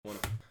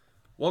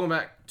Welcome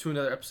back to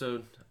another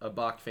episode of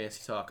Bach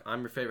Fantasy Talk.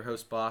 I'm your favorite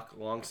host, Bach,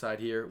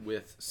 alongside here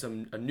with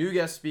a new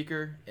guest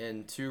speaker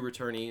and two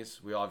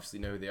returnees. We obviously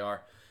know who they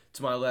are.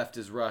 To my left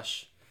is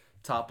Rush.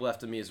 Top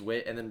left of me is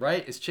Witt. And then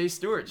right is Chase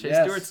Stewart.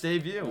 Stewart's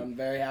debut. I'm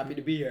very happy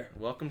to be here.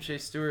 Welcome,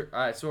 Chase Stewart.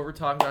 All right, so what we're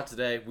talking about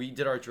today, we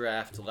did our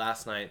draft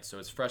last night, so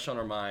it's fresh on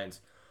our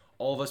minds.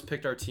 All of us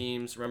picked our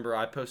teams. Remember,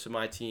 I posted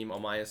my team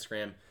on my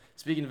Instagram.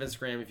 Speaking of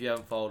Instagram, if you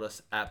haven't followed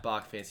us, at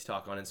Bach Fantasy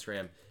Talk on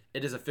Instagram,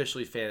 it is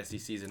officially fantasy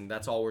season.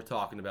 That's all we're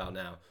talking about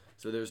now.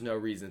 So there's no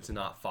reason to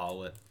not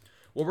follow it.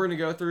 What we're going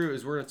to go through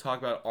is we're going to talk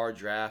about our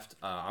draft.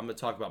 I'm going to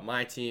talk about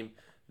my team.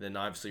 Then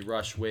obviously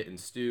Rush, Witt, and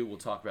Stu will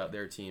talk about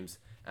their teams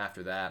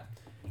after that.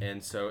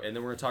 And then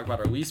we're going to talk about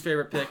our least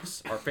favorite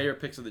picks, our favorite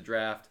picks of the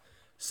draft,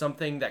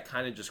 something that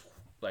kind of just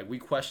like we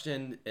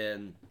questioned,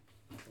 and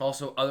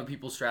also other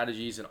people's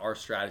strategies and our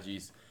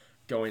strategies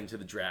going into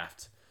the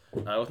draft.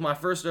 With my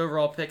first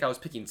overall pick, I was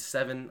picking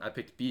 7. I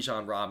picked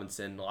Bijan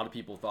Robinson. A lot of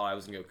people thought I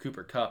was going to go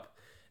Cooper Kupp,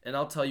 and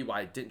I'll tell you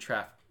why I didn't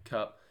draft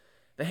Kupp.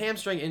 The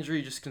hamstring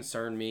injury just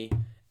concerned me,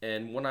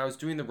 and when I was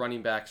doing the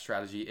running back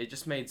strategy, it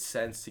just made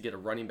sense to get a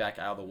running back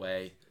out of the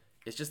way.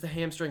 It's just the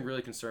hamstring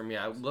really concerned me.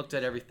 I looked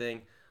at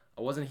everything.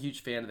 I wasn't a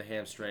huge fan of the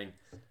hamstring.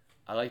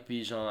 I like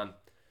Bijan.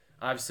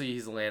 Obviously,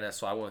 he's Atlanta,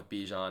 so I went with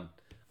Bijan.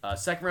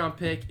 Second round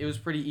pick, it was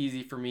pretty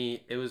easy for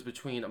me. It was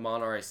between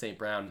Amon-Ra St.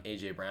 Brown and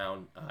A.J.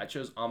 Brown. I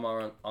chose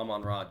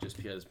Amon-Ra just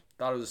because I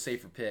thought it was a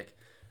safer pick.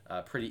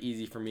 Pretty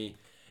easy for me.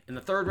 In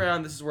the third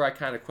round, this is where I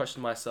kind of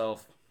questioned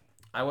myself.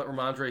 I went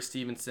Ramondre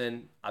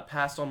Stevenson. I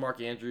passed on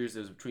Mark Andrews. It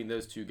was between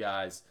those two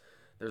guys.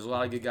 There's a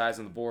lot of good guys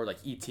on the board like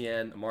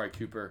Etienne, Amari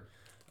Cooper.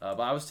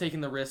 But I was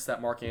taking the risk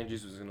that Mark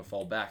Andrews was going to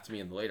fall back to me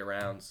in the later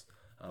rounds.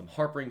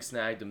 Harpering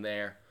snagged him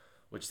there,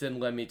 which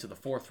then led me to the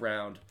fourth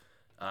round.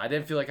 I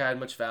didn't feel like I had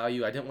much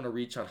value. I didn't want to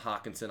reach on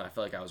Hockenson. I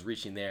felt like I was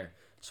reaching there.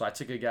 So I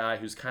took a guy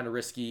who's kind of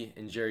risky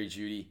in Jerry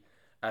Jeudy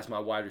as my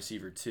wide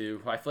receiver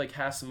too, who I feel like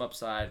has some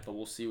upside, but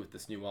we'll see with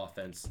this new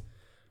offense.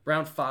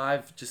 Round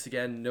 5, just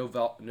again, no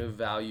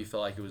value.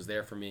 Felt like it was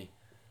there for me.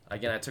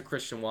 Again, I took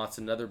Christian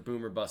Watson, another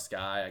boomer bust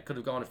guy. I could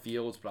have gone to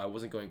Fields, but I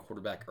wasn't going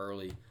quarterback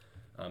early.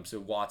 So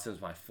Watson's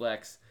my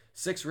flex.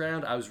 6th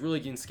round, I was really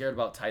getting scared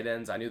about tight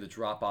ends. I knew the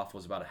drop-off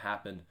was about to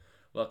happen.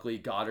 Luckily,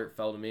 Goddard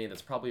fell to me.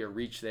 That's probably a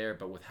reach there,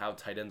 but with how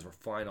tight ends were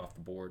flying off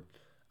the board,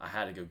 I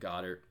had to go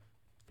Goddard.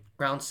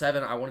 Round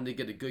 7, I wanted to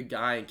get a good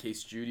guy in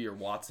case Jeudy or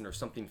Watson or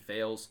something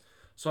fails.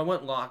 So I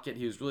went Lockett.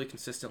 He was really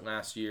consistent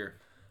last year.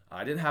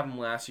 I didn't have him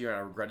last year, and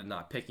I regretted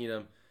not picking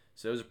him.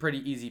 So it was a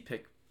pretty easy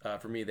pick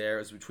for me there. It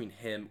was between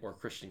him or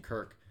Christian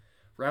Kirk.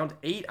 Round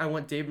 8, I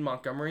went David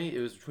Montgomery.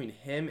 It was between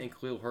him and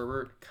Khalil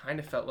Herbert. Kind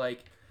of felt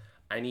like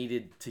I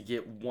needed to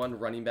get one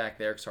running back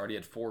there because I already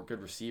had 4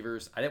 good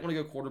receivers. I didn't want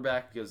to go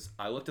quarterback because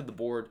I looked at the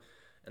board,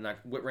 and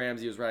Whit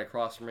Ramsey was right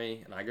across from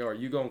me. And I go, "Are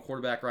you going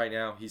quarterback right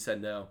now?" He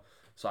said no.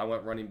 So I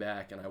went running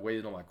back, and I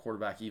waited on my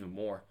quarterback even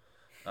more.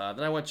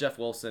 Then I went Jeff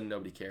Wilson.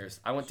 Nobody cares.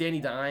 I went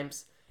Danny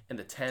Dimes in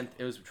the 10th.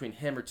 It was between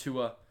him or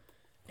Tua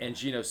and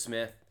Geno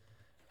Smith.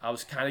 I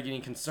was kind of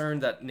getting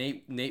concerned that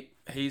Nate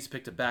Hayes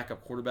picked a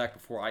backup quarterback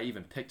before I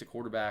even picked a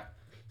quarterback.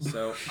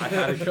 So I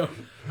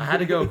had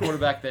to go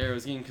quarterback there. It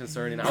was getting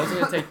concerning. I was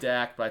going to take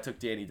Dak, but I took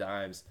Danny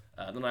Dimes.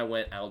 Then I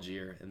went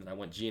Algier, and then I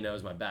went Geno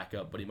as my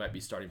backup, but he might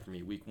be starting for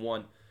me week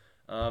 1.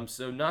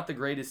 So not the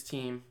greatest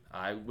team.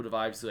 I would have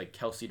obviously liked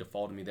Kelsey to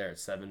fall to me there at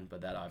 7,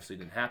 but that obviously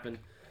didn't happen.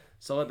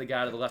 So I'll let the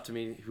guy to the left of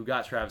me who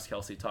got Travis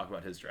Kelce talk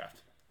about his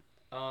draft.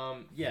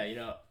 I'm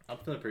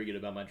feeling pretty good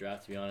about my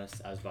draft, to be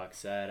honest. As Bach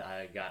said,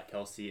 I got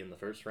Kelce in the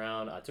first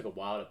round. I took a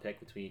while to pick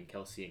between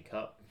Kelce and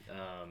Kupp.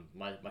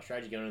 My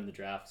strategy going into the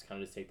draft was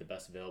kind of just take the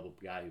best available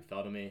guy who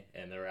fell to me,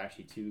 and there were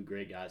actually 2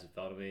 great guys who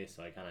fell to me,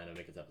 so I kind of had to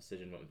make a tough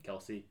decision, went with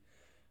Kelce.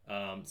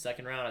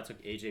 Second round, I took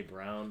A.J.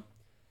 Brown,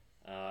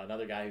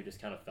 another guy who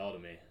just kind of fell to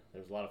me.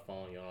 There was a lot of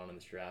falling going on in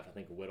this draft. I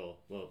think Whit'll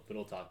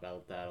talk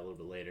about that a little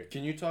bit later.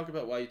 Can you talk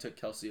about why you took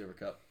Kelce over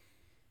Kupp?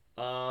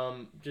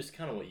 Just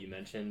kind of what you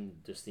mentioned,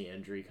 just the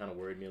injury kind of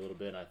worried me a little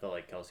bit, and I felt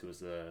like Kelce was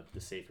the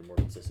safer, more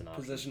consistent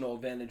option. Positional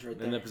advantage right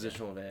there. And the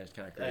positional advantage,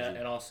 kind of crazy.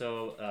 And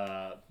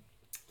also,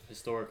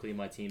 historically,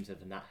 my teams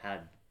have not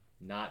had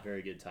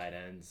very good tight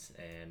ends,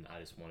 and I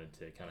just wanted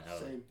to kind of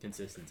have a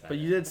consistent tight end. But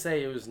you did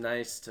say it was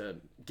nice to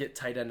get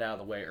tight end out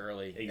of the way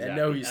early. Exactly. And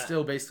know he's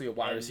still basically a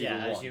wide receiver.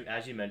 Yeah,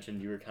 as you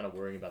mentioned, you were kind of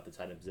worrying about the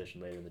tight end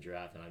position later in the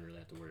draft, and I didn't really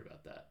have to worry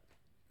about that.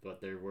 But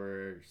there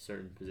were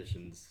certain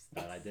positions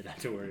that I did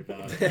have to worry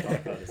about. I'll talk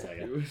about in a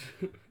second.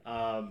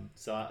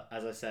 So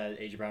as I said,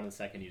 A.J. Brown in the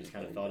second, you just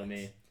kind of fell to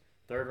me.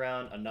 Third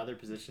round, another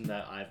position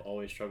that I've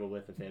always struggled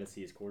with in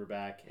fantasy is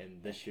quarterback.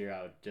 And this year,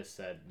 I just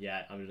said,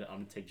 I'm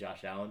gonna take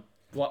Josh Allen.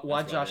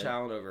 Why Josh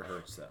Allen over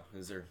Hurts though?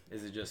 Is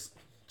it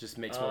just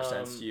makes more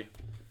sense to you?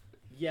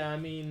 Yeah, I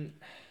mean,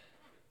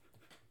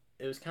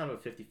 it was kind of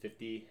a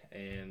 50-50,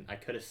 and I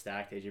could have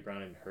stacked A.J.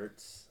 Brown and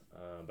Hurts,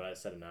 but I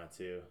decided not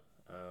to.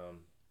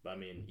 But I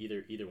mean,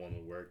 either one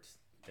would work,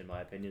 in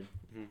my opinion.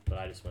 Mm-hmm. But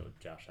I just went with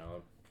Josh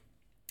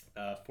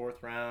Allen.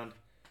 Fourth round,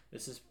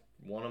 this is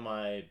one of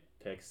my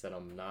picks that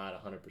I'm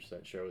not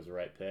 100% sure was the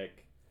right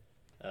pick.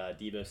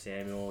 Debo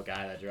Samuel, a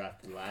guy that I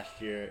drafted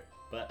last year.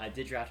 But I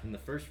did draft him in the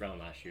first round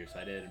last year, so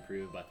I did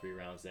improve by 3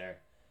 rounds there.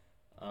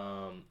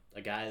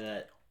 A guy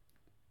that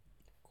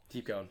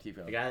Keep going.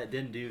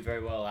 didn't do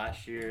very well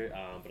last year,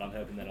 but I'm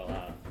hoping that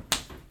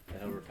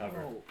he'll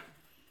recover.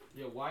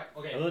 Yeah, why?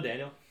 Okay. Hello,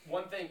 Daniel.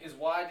 One thing is,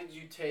 why did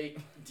you take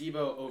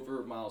Debo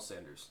over Miles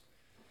Sanders?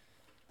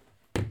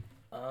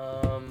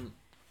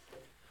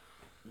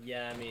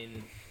 Yeah, I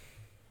mean,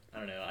 I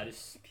don't know. I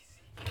just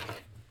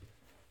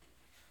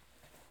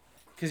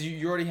Because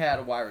you already had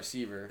a wide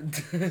receiver,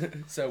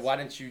 so why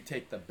didn't you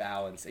take the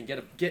balance and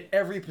get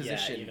every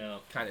position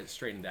kind of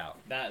straightened out?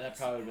 that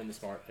probably would have been the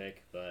smart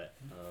pick, but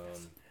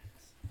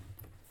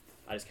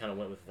I just kind of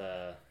went with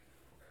I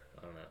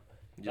don't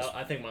know.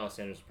 I think Miles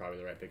Sanders is probably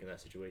the right pick in that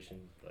situation,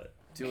 but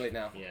Too late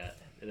now. yeah,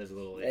 it is a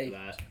little late for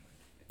that.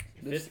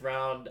 Fifth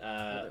round,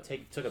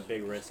 took a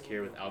big risk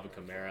here with Alvin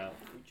Kamara.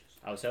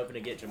 I was hoping to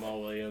get Jamal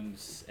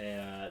Williams,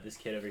 and this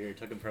kid over here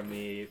took him from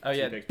me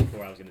 2 picks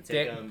before I was going to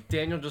take him.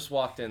 Daniel just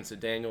walked in, so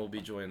Daniel will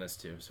be joining us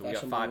too. So we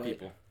got 5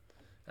 people.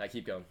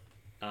 Keep going.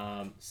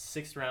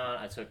 6th round,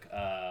 I took.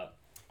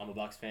 I'm a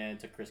Bucs fan.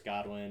 Took Chris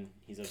Godwin.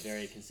 He's a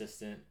very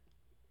consistent.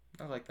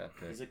 I like that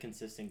pick. He's a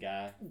consistent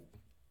guy.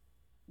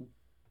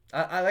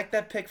 I like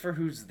that pick for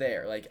who's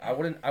there. Like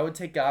I would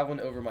take Godwin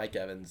over Mike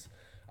Evans.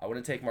 I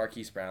wouldn't take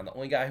Marquise Brown. The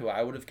only guy who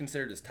I would have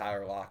considered is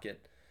Tyler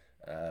Lockett.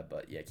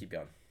 But yeah, keep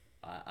going.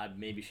 I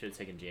maybe should have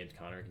taken James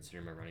Conner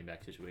considering my running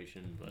back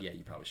situation. But yeah,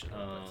 you probably should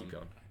have. Keep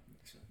going.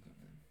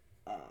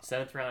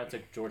 7th round, I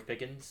took George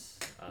Pickens,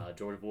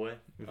 George boy.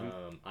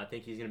 Mm-hmm. I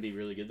think he's going to be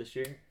really good this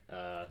year.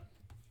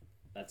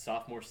 That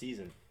sophomore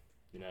season,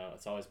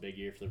 it's always a big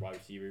year for the wide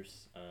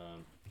receivers.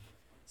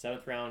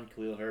 7th round,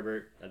 Khalil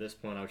Herbert. At this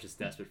point, I was just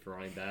desperate for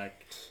running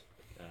back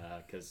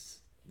because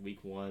week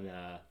 1,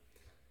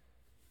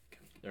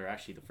 or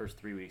actually the first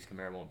 3 weeks,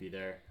 Kamara won't be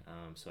there.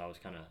 So I was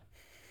kind of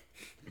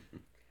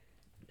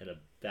in a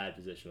bad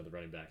position at the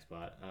running back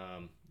spot.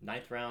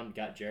 9th round,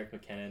 got Jerick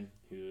McKinnon,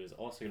 who is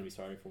also going to be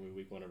starting for me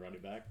week 1 at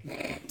running back.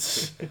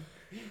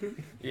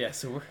 Yeah,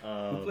 so we're.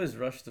 Who plays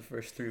Rush the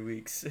first 3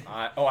 weeks?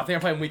 I think I'm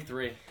playing week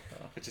 3,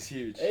 which is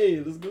huge. Hey,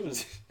 let's go.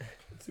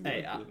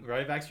 Hey,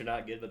 running backs are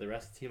not good, but the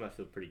rest of the team I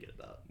feel pretty good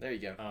about. There you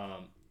go.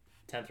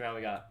 10th round,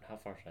 we got. How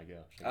far should I go?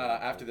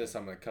 After this,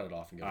 I'm gonna cut it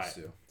off and go to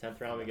Stu.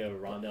 10th round, we go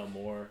Rondell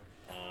Moore,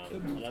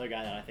 another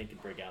guy that I think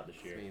could break out this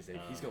year. He's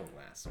going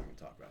last, so we're gonna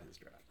talk about his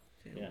draft.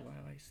 Yeah. Wow,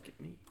 I skipped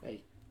me.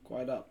 Hey,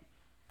 quiet up.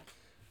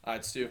 All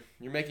right, Stu,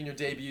 you're making your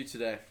debut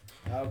today.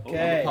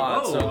 Okay.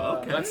 On the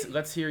pod, okay.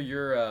 Let's hear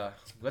your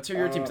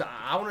team.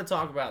 I want to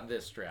talk about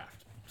this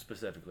draft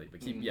specifically,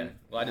 but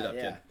light it up,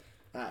 kid.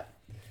 All right.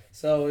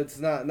 So it's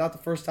not the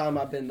first time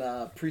I've been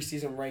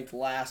preseason ranked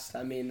last.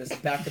 I mean, this is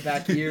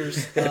back-to-back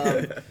years.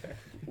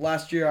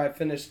 Last year I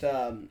finished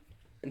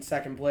in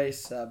second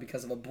place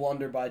because of a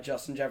blunder by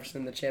Justin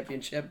Jefferson in the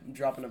championship,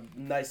 dropping a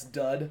nice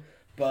dud.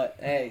 But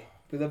hey,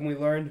 we live and we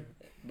learn.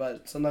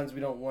 But sometimes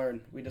we don't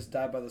learn. We just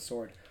die by the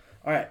sword.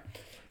 All right.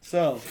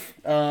 So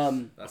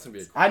that's gonna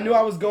be. I knew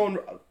I was going.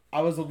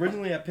 I was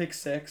originally at pick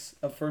 6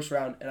 of first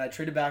round, and I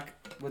traded back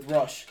with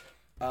Rush.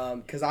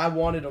 Because I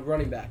wanted a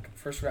running back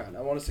first round.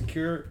 I want to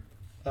secure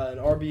an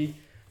RB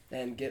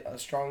and get a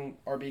strong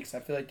RB because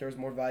I feel like there was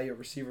more value at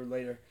receiver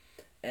later.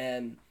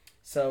 And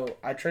so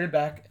I traded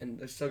back,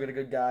 and I still get a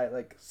good guy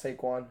like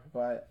Saquon, who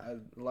I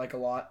like a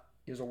lot.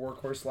 He was a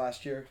workhorse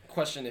last year.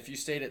 Question: if you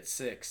stayed at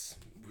 6,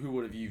 who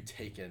would have you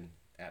taken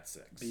at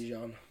 6?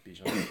 Bijan.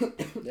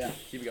 Yeah.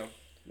 Keep going.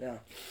 Yeah.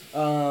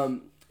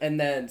 And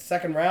then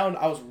second round,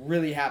 I was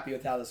really happy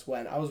with how this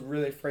went. I was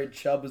really afraid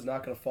Chubb was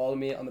not going to follow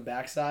me on the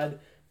backside.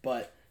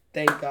 But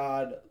thank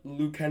God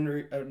Luke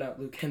Harpring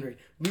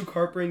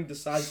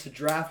decides to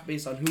draft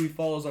based on who he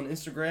follows on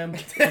Instagram.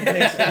 And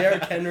takes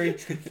Derrick Henry,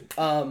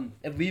 and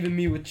leaving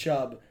me with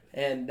Chubb.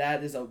 And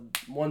that is a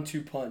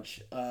 1-2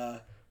 punch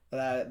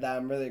that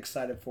I'm really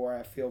excited for.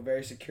 I feel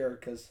very secure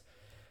because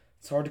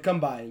it's hard to come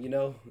by,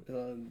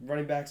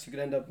 running backs, you could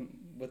end up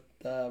with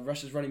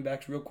Rush's running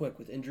backs real quick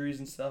with injuries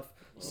and stuff.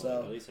 Well,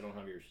 so at least I don't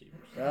have your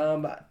receivers.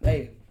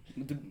 Hey,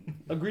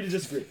 agree to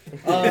disagree.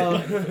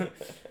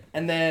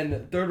 And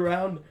then third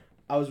round,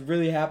 I was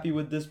really happy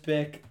with this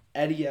pick.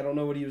 Eddie, I don't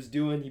know what he was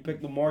doing. He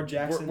picked Lamar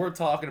Jackson. We're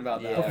talking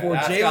about that. Before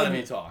That's gotta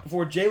be talk.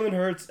 Before Jalen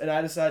Hurts, and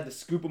I decided to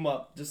scoop him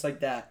up just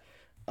like that.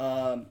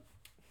 I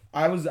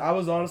was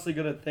honestly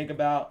gonna think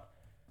about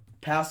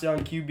passing on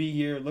QB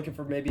here, looking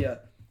for maybe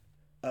a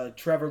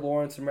Trevor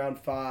Lawrence in round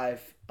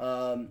 5.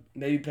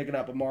 Maybe picking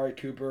up Amari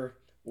Cooper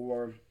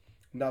or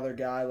another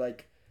guy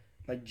like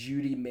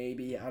Judy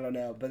maybe. I don't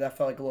know, but that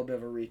felt like a little bit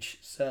of a reach.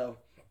 So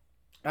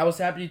I was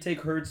happy to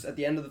take Hurts at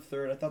the end of the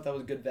 3rd. I thought that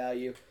was good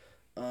value.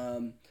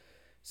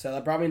 So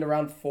that brought me into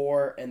round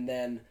 4, and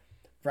then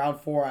round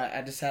 4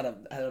 I just had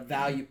a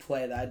value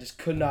play that I just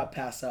could not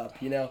pass up.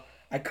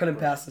 I couldn't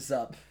pass this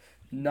up.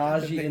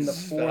 Najee in the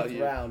 4th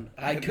round.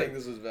 I think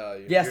this was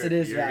value. Yes, it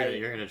is value.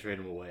 You're gonna trade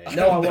him away.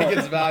 No, I won't. I think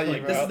it's value,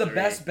 bro. This is the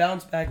best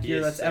bounce back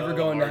year that's ever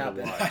going to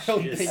happen. I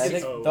don't think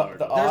There's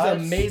an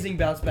amazing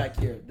bounce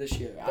back year this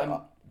year.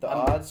 The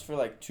odds for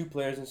like 2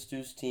 players in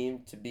Stu's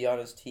team to be on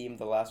his team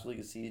the last week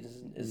of the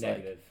season is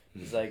Negative.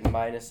 like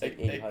minus like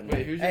Wait,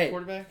 800. who's Hey. your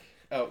quarterback?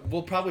 Oh,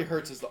 well, probably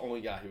Hurts is the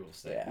only guy who will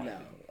stay. Yeah.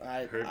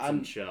 No, Hurts I'm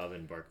and Chubb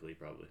and Barkley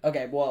probably.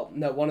 okay. Well,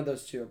 no, one of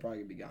those two are probably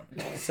gonna be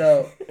gone.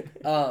 So,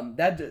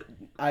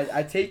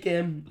 I take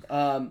him.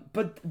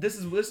 But this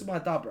is my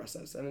thought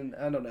process, and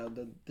I don't know.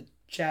 The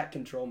chat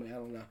control me. I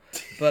don't know,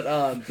 but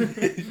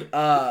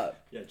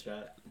Yeah,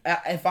 chat.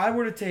 if I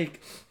were to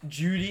take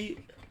Judy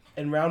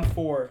in round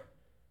 4,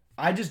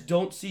 I just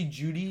don't see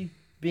Judy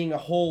being a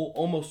whole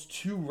almost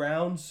 2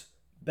 rounds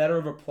better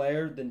of a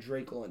player than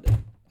Drake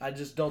London. I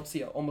just don't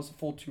see almost a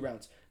full 2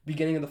 rounds.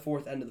 Beginning of the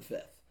 4th, end of the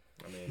 5th.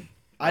 I mean,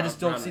 I just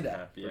don't round see and a that.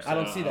 half, yeah. I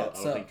don't see that. I don't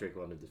So think Drake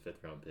London's a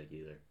 5th round pick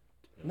either.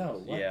 no,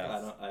 what?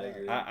 Yeah. I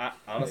agree. I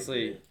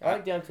honestly, I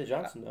like Deontay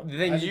Johnson though. the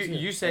thing I do you too.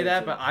 you say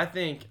that, but I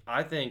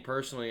think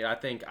personally,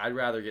 I'd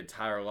rather get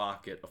Tyler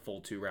Lockett a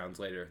full 2 rounds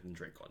later than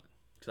Drake London.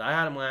 Because I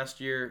had him last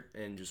year,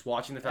 and just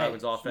watching the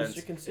Falcons offense,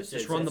 Mr. Consistent.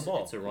 just run the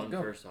ball. It's a run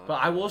Go. first. But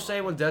I will say,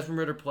 when Desmond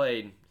Ritter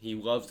played, he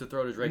loves to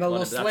throw to Drake No,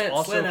 London. little But that's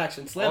also, slant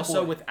action, slant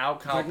also boy. without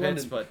Kyle Drake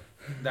Pitts, London.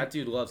 but that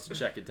dude loves to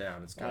check it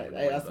down. It's kind of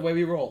Hey, that's the way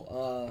we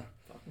roll.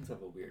 Falcons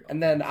have a weird.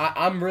 And then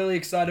I'm really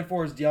excited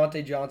for is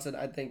Deontay Johnson.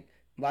 I think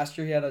last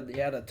year he had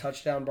a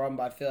touchdown problem,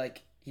 but I feel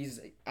like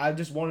I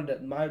just wanted to.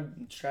 My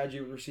strategy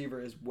with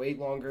receiver is wait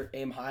longer,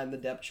 aim high in the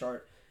depth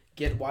chart,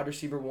 get wide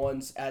receiver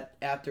ones at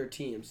their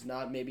teams.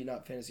 Maybe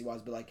not fantasy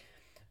wise, but like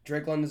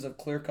Drake London's a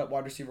clear cut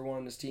wide receiver one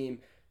on his team.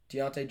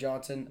 Deontay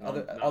Johnson,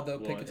 although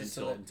Pickett's is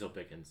still until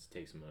Pickens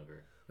takes him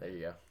over. There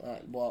you go.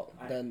 well,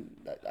 then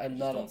I'm I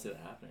not. don't see that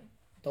happening.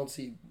 Don't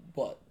see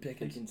what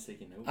Pickens. Pickens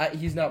taking over.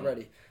 He's not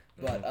ready,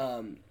 but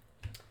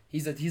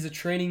he's a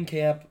training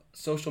camp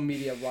social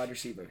media wide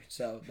receiver.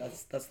 So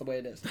that's the way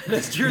it is.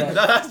 That's true. But,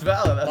 That's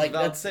valid. That's like a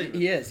valid that's statement.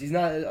 he is. He's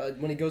not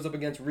when he goes up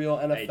against real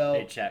NFL.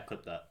 Hey, chat,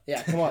 clip that.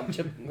 Yeah, come on,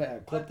 clip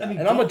that. I mean,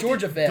 and I'm a don't-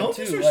 Georgia fan Don't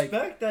too. disrespect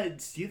Like, that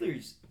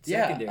Steelers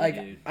yeah,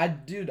 secondary,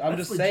 like dude. I'm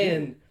That's just legit.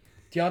 saying,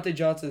 Deontay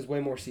Johnson is way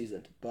more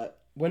seasoned. But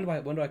when do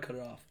I cut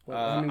it off?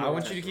 How many I more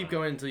want rounds? you to keep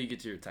going until you get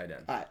to your tight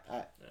end. All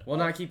right. Well,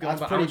 not keep going, That's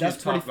but I pretty. want you That's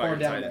to pretty talk about far your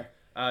down tight there.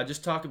 end.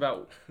 Just talk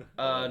about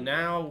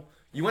now.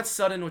 You went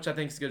Sutton, which I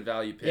think is a good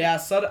value pick. Yeah,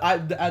 so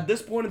at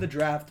this point of the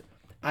draft,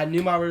 I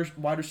knew my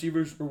wide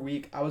receivers were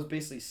weak. I was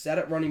basically set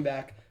at running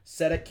back,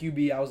 set at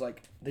QB. I was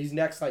like, these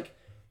next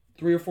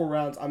 3 or 4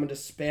 rounds, I'm gonna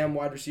spam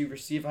wide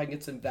receivers, see if I can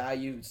get some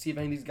value, see if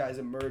any of these guys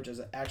emerge as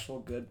actual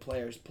good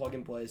players, plug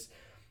and plays.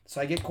 So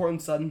I get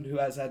Cortland Sutton, who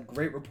has had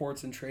great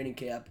reports in training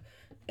camp,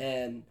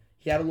 and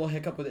he had a little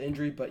hiccup with the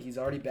injury, but he's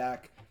already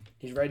back.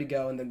 He's ready to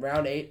go. And then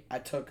round 8, I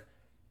took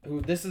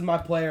this is my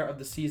player of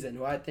the season,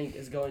 who I think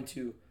is going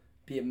to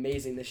be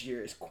amazing this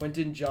year, is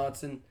Quentin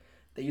Johnson.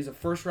 They use a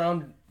first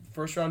round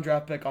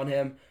draft pick on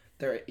him.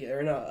 They're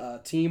in a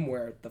team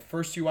where the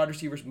first 2 wide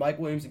receivers, Mike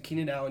Williams and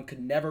Keenan Allen,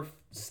 could never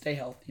stay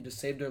healthy to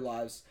save their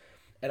lives.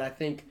 And I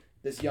think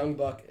this young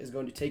buck is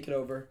going to take it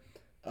over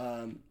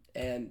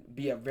and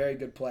be a very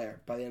good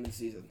player by the end of the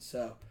season.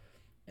 So,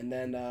 and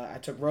then I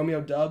took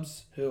Romeo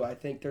Doubs, who I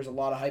think there's a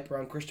lot of hype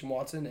around Christian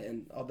Watson.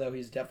 And although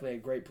he's definitely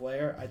a great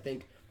player, I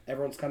think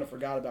everyone's kind of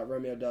forgot about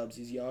Romeo Doubs.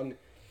 He's young.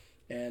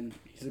 And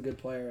he's a good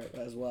player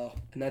as well.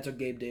 And that's a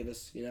Gabe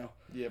Davis, you know.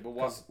 Yeah, but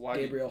 'Cause why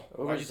Gabriel.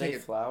 why'd you take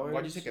Flowers?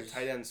 Why'd you take a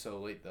tight end so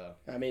late though?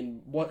 I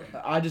mean, what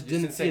I just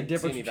didn't didn't see a see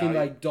difference any between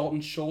value?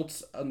 Dalton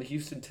Schultz on the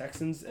Houston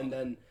Texans and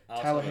then I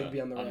also Tyler have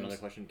Higbee on the Another Rams.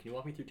 question: Can you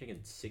walk me through taking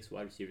 6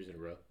 wide receivers in a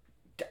row?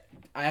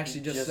 I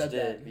actually just Just said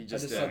did. that. He I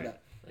just just did. said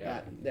that.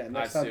 Yeah. Yeah. Next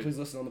Alright, time, so- please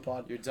listen on the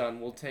pod. You're done.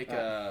 We'll take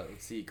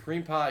let's see,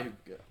 Kareem Pie,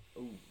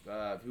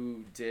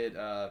 who did.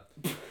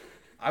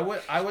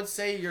 I would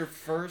say your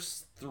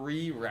first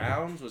 3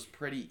 rounds was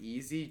pretty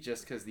easy,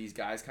 just because these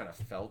guys kind of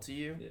fell to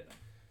you. Yeah.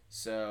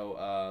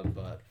 So,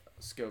 but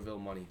Scoville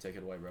money, take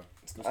it away, bro.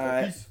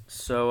 Alright,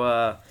 so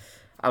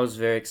I was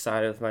very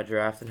excited with my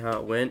draft and how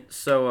it went.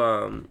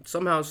 So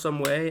somehow, some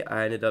way,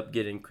 I ended up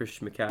getting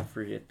Christian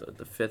McCaffrey at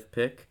the 5th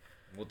pick.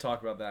 We'll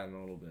talk about that in a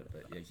little bit,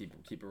 but yeah, keep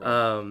it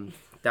rolling.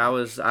 I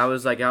was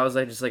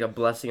just like a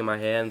blessing in my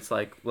hands.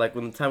 Like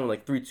when the time when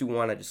 3, 2,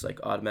 1, I just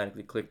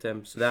automatically clicked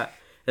him. So that,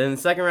 and then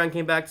the second round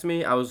came back to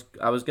me. I was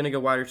gonna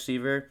go wide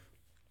receiver,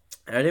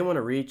 and I didn't want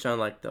to reach on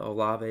the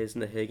Olaves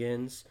and the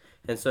Higgins.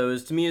 And so it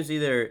was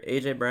either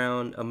AJ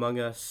Brown, Among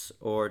Us,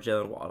 or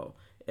Jalen Waddle.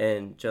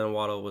 And Jalen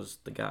Waddle was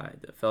the guy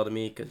that fell to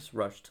me because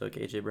Rush took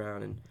AJ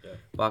Brown and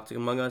Bach took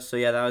Among Us. So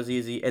yeah, that was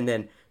easy. And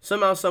then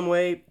somehow, some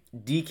way,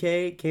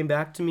 DK came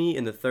back to me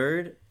in the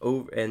 3rd,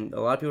 and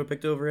a lot of people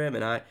picked over him,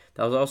 and that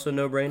was also a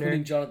no-brainer.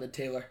 Including Jonathan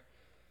Taylor.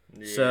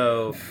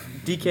 So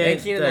DK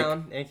And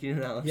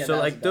Keenan Allen. Yeah, so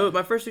that was bad.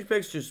 my first 2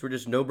 picks were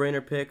just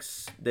no-brainer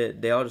picks.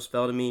 They all just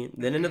fell to me.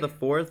 Then into the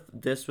 4th,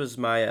 this was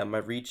my my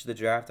reach of the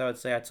draft. I would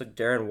say I took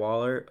Darren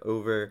Waller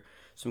over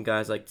some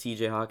guys like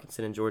T.J.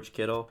 Hawkinson and George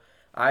Kittle.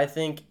 I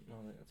think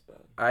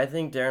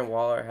Darren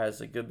Waller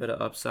has a good bit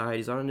of upside.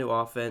 He's on a new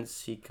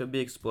offense. He could be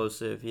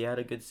explosive. He had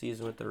a good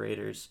season with the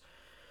Raiders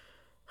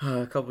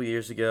a couple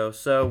years ago.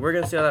 So we're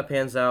gonna see how that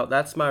pans out.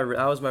 That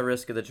was my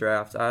risk of the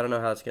draft. I don't know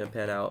how it's gonna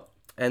pan out.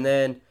 And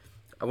then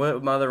I went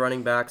with my other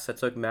running backs. I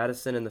took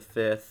Madison in the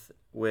 5th,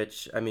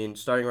 which, I mean,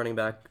 starting running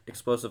back,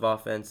 explosive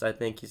offense. I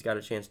think he's got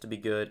a chance to be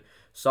good.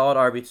 Solid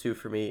RB2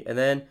 for me. And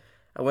then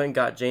I went and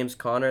got James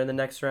Conner in the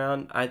next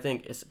round. I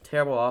think it's a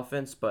terrible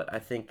offense, but I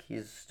think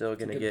he's still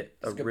going to get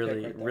a really,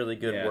 pick right there. really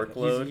good Yeah,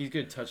 workload. He's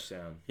good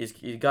touchdown. He's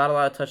got a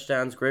lot of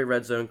touchdowns, great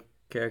red zone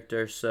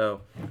character,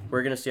 so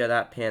we're going to see how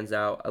that pans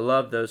out. I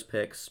love those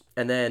picks.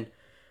 And then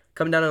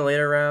coming down in the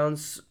later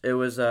rounds, it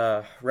was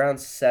round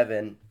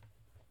 7.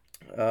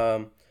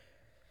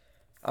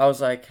 I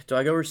was like, do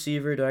I go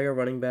receiver? Do I go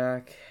running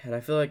back? And I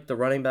feel like the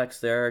running backs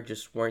there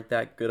just weren't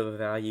that good of a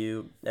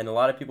value. And a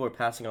lot of people were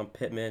passing on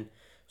Pittman.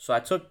 So I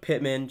took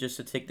Pittman just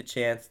to take the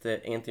chance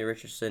that Anthony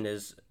Richardson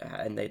is,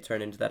 and they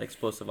turn into that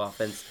explosive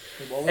offense.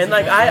 And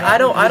like I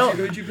don't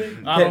Who'd you pick?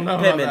 I don't know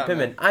about that,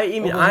 Pittman. I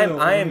mean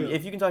I am.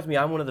 If you can talk to me,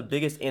 I'm one of the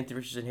biggest Anthony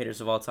Richardson haters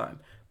of all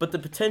time. But the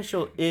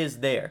potential is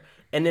there,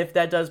 and if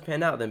that does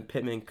pan out, then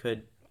Pittman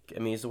could. I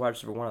mean, he's the wide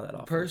receiver 1 of that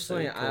offense.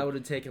 Personally, so he I could. would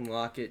have taken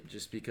Lockett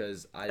just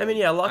because I mean,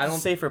 yeah, Lockett's a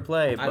safer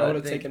play, I I but would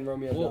have taken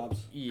Romeo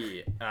Dobbs.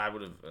 Yeah, I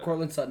would have.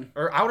 Cortland Sutton.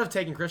 Or I would have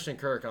taken Christian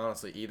Kirk,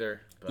 honestly,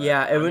 either. But,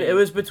 yeah, I mean, it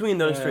was between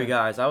those yeah. 3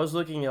 guys. I was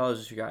looking at all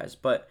those 3 guys,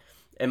 but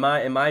in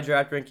my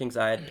draft rankings,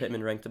 I had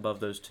Pittman ranked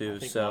above those 2. I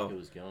think So Lockett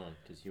was gone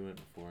because you went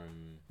before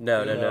him.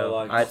 no.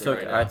 Lockett's I still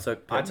took right I now. took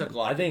I Pittman. took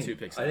Lockett 2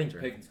 picks I think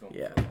after. Pickens going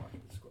Yeah. for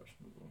Lockett. It's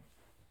questionable.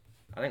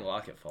 I think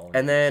Lockett falling.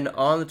 And then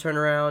on the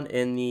turnaround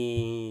in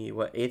the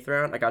 8th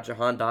round, I got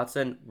Jahan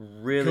Dotson.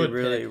 Really, Good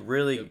really, pick.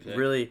 really, Good pick.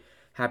 really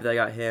happy that I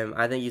got him.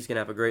 I think he's gonna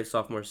have a great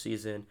sophomore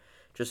season.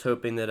 Just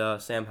hoping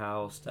that Sam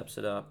Howell steps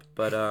it up.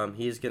 But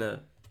he's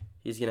gonna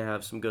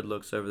have some good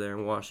looks over there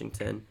in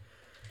Washington.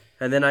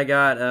 And then I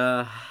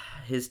got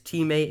his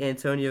teammate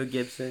Antonio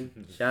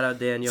Gibson. Shout out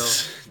Daniel.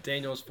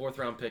 Daniel's 4th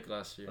round pick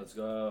last year. Let's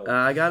go.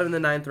 I got him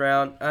in the 9th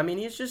round. I mean,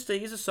 he's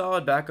a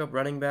solid backup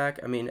running back.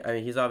 I mean,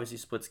 he's obviously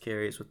splits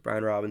carries with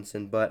Brian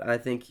Robinson, but I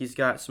think he's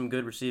got some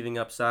good receiving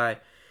upside.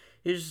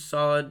 He's just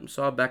a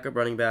solid backup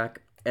running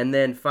back. And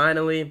then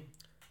finally,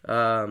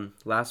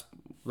 last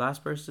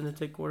person to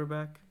take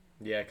quarterback.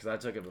 Yeah, because I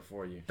took it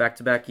before you.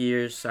 Back-to-back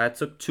years. I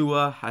took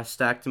Tua. I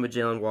stacked him with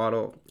Jalen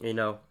Waddle. You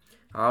know,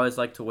 I always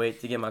like to wait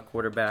to get my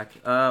quarterback.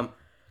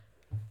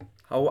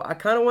 I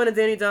kind of wanted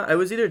Danny Dimes. It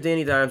was either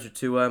Danny Dimes or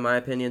Tua, in my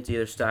opinion, to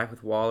either stack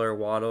with Waller or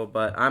Waddle.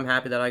 But I'm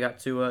happy that I got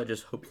Tua.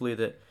 Just hopefully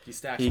that, He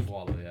stacks with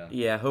Waddle, yeah.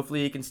 yeah,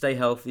 hopefully he can stay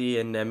healthy.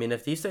 And I mean,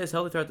 if he stays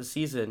healthy throughout the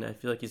season, I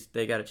feel like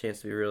they got a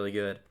chance to be really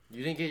good.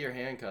 You didn't get your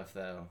handcuff,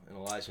 though, in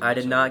Elijah. I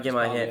did Mitchell, not which get is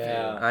my probably hand.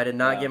 Yeah. I did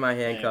not Yeah. get my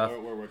handcuff.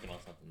 We're working on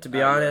something. To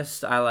be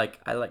honest,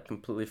 I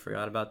completely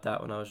forgot about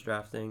that when I was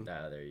drafting.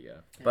 Nah, there you go.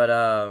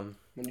 But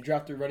When you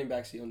draft 3 running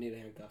backs, you don't need a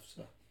handcuff.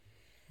 So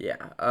yeah,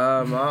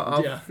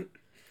 I'll Yeah.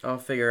 I'll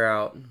figure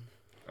out.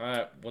 All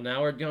right. Well,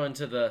 now we're going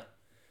to the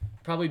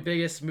probably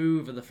biggest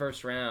move of the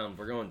first round.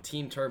 We're going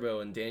Team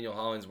Turbo and Daniel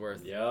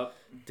Hollingsworth. Yep.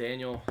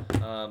 Daniel,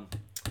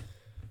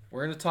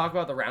 we're going to talk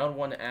about the round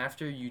 1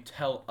 after you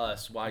tell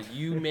us why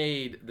you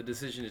made the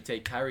decision to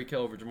take Tyreek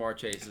Hill over Jamar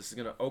Chase. This is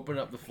going to open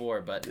up the floor,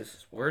 but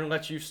we're going to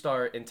let you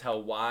start and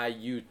tell why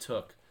you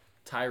took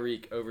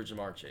Tyreek over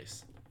Jamar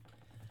Chase.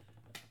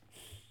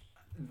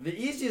 The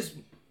easiest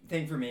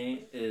thing for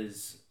me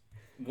is,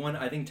 one,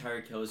 I think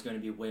Tyreek Hill is going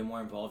to be way more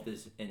involved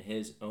in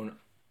his own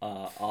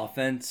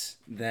offense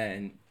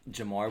than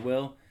Jamar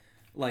will.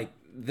 Like,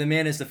 the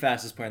man is the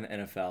fastest player in the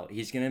NFL.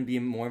 He's going to be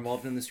more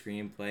involved in the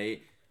screenplay,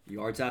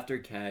 yards after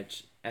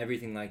catch,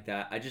 everything like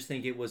that. I just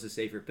think it was a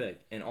safer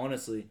pick. And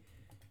honestly,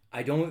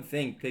 I don't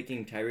think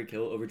picking Tyreek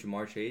Hill over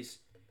Jamar Chase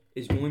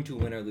is going to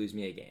win or lose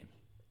me a game.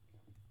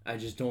 I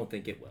just don't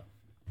think it will.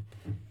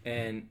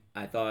 And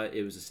I thought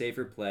it was a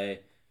safer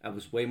play. I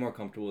was way more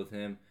comfortable with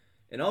him.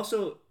 And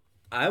also,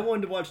 I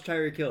wanted to watch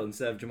Tyreek Hill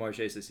instead of Jamar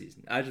Chase this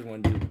season. I just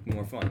wanted to do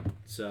more fun.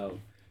 So,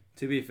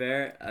 to be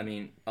fair, I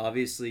mean,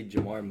 obviously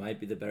Jamar might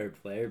be the better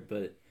player,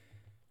 but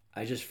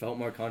I just felt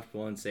more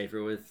comfortable and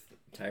safer with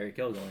Tyreek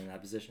Hill going in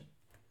that position.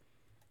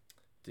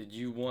 Did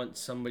you want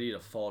somebody to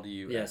fall to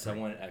you? Yes, I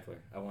wanted Eckler.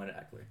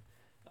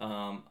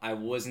 I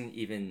wasn't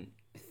even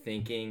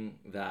thinking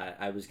that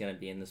I was going to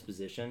be in this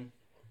position.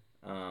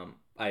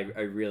 I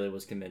really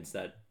was convinced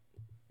that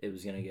it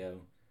was going to go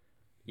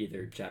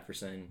either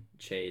Jefferson,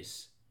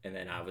 Chase, and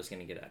then I was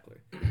going to get Eckler.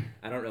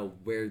 I don't know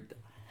where the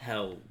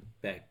hell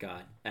Beck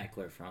got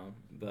Eckler from,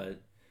 but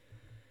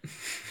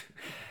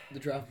the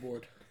draft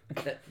board.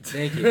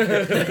 thank you.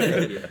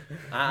 Thank you.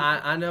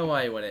 I know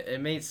why he went it.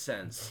 It made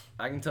sense.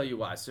 I can tell you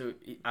why. So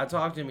I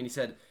talked to him and he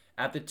said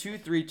at the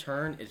 2-3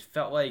 turn, it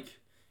felt like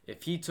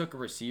if he took a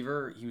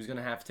receiver, he was going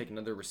to have to take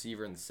another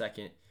receiver in the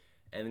second,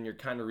 and then you're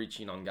kind of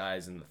reaching on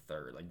guys in the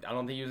third. Like, I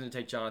don't think he was going to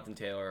take Jonathan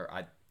Taylor.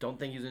 I don't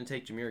think he was going to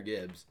take Jameer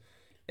Gibbs.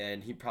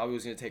 And he probably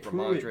was going to take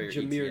Ramondre or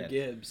Jameer Etienne.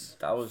 Gibbs.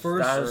 That was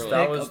First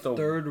that pick was of the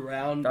 3rd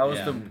round. that was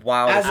Yeah. the As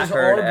wildest his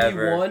turn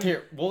ever. RB1.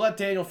 Here, we'll let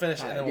Daniel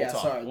finish and then we'll Yeah,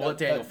 talk. sorry, We'll let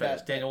Daniel finish.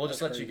 that- Daniel, we'll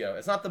just that's let you crazy.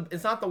 go.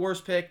 It's not the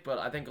worst pick, but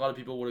I think a lot of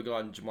people would have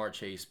gone Jamar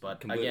Chase.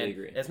 But Completely again,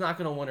 agree. it's not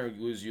going to win or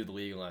lose you the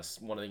league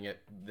unless one of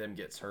them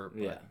gets hurt.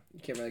 But Yeah. You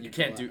can't really you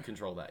control can't that.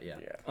 control that. Yeah,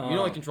 Yeah. you can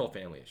only control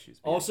family issues.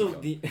 But Also,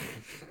 yeah, keep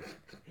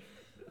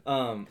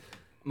going.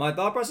 the my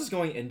thought process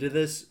going into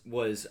this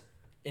was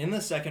in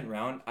the second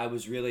round, I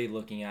was really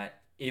looking at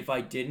if I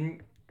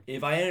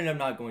ended up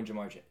not going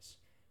Jamar Chase,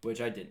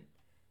 which I didn't.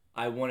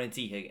 I wanted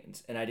T.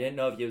 Higgins, and I didn't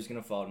know if he was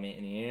going to fall to me,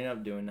 and he ended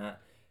up doing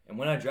that. And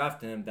when I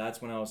drafted him,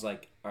 that's when I was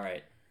like, all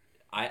right,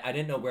 I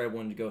didn't know where I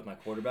wanted to go with my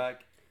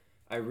quarterback.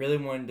 I really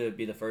wanted to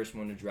be the first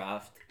one to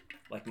draft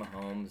like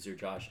Mahomes or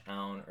Josh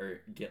Allen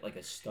or get like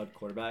a stud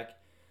quarterback.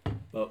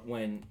 But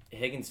when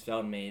Higgins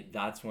fell to me,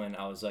 that's when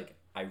I was like,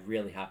 I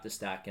really have to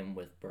stack him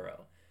with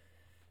Burrow.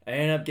 I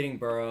ended up getting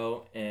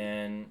Burrow,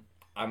 and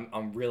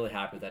I'm really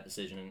happy with that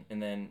decision.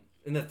 And then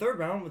in the third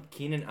round with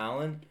Keenan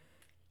Allen,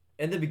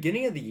 in the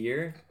beginning of the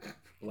year,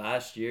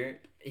 last year,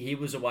 he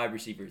was a wide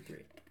receiver 3.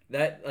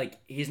 That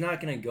he's not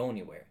gonna go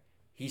anywhere.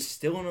 He's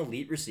still an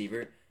elite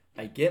receiver.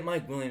 I get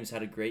Mike Williams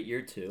had a great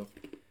year too,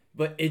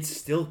 but it's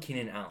still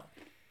Keenan Allen.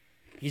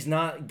 He's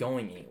not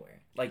going anywhere.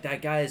 Like,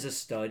 that guy is a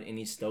stud, and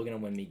he's still gonna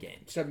win me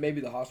games. Except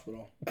maybe the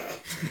hospital.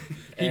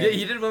 He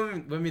did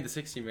win me the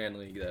 16-man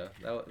league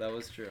though. That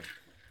was true.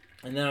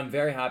 And then I'm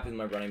very happy with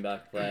my running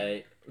back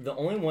play. The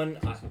only one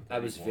I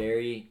was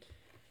very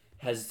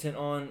hesitant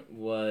on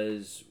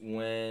was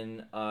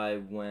when I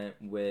went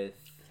with.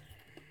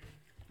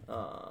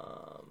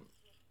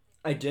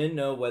 I didn't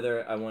know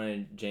whether I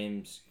wanted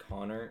James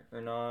Conner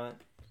or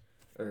not,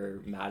 or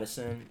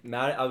Madison.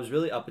 I was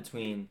really up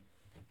between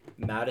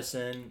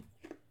Madison,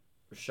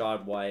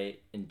 Rashad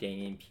White, and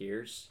Damian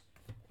Pierce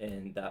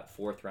in that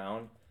fourth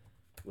round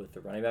with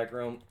the running back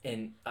room.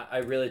 And I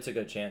really took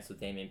a chance with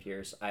Damian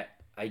Pierce.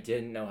 I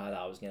didn't know how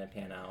that was going to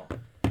pan out.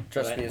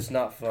 Trust me, it's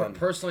not fun.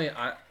 Personally,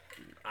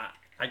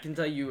 I can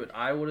tell you what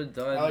I would have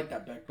done. I like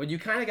that pick. But you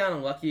kind of got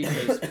unlucky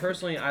because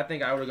personally, I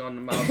think I would have gone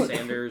to Miles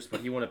Sanders,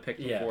 but he would have picked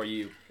before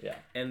you. Yeah.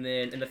 And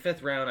then in the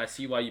 5th round, I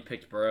see why you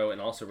picked Burrow, and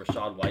also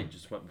Rashad White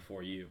just went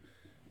before you.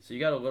 So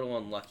you got a little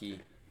unlucky.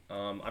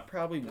 I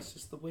probably was. That's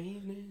just the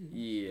way it is.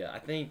 Yeah, I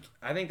think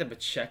the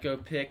Pacheco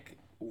pick,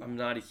 I'm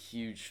not a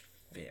huge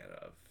fan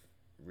of,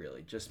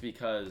 really, just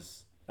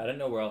because I didn't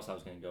know where else I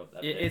was going to go with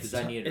that.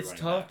 it's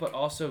tough, but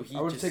also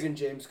I would have taken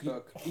James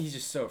Cook. He's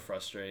just so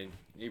frustrating.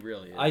 He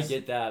really is. I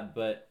get that,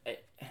 but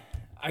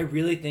I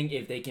really think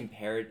if they can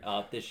pair it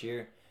up this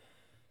year,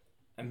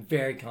 I'm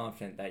very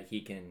confident that he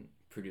can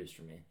produce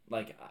for me.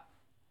 Like,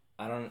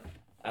 I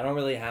don't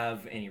really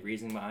have any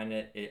reason behind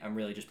it. I'm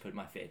really just putting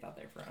my faith out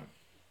there for him.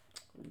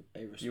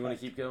 You want to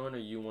keep going, or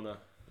you want to?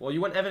 Well,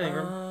 you want Evan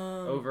Ingram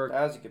over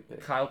That was a good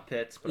pick. Kyle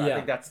Pitts, but I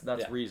think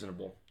that's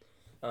reasonable.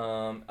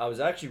 I was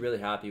actually really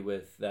happy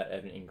with that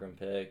Evan Ingram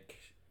pick,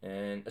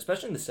 and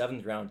especially in the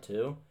 7th round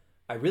too.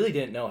 I really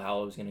didn't know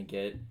how I was gonna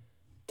get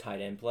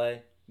tight end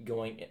play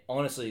going.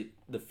 Honestly,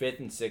 the 5th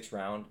and 6th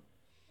round,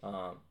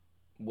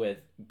 with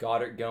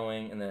Goddard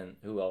going, and then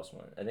who else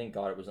went? I think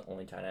Goddard was the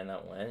only tight end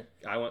that went.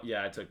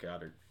 I took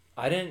Goddard.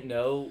 I didn't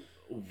know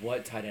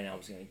what tight end I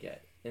was gonna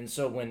get, and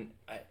so when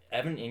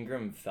Evan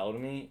Ingram fell to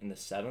me in the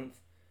 7th,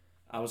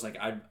 I was like,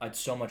 I'd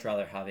so much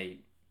rather have a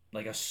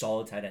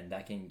solid tight end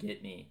that can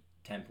get me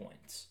 10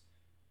 points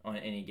on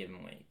any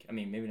given week. I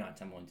mean, maybe not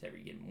 10 points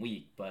every given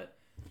week, but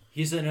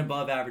he's an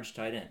above average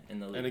tight end in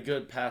the league. And a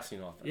good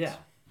passing offense. Yeah.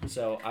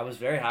 So I was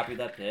very happy with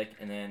that pick.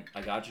 And then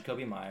I got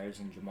Jacoby Myers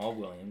and Jamal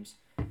Williams.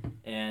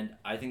 And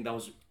I think that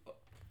was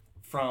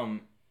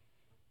from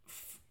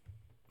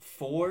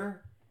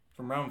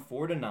round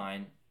 4 to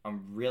 9,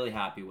 I'm really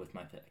happy with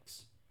my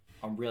picks.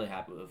 I'm really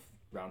happy with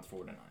rounds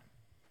 4 to 9.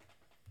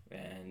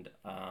 And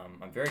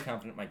I'm very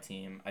confident in my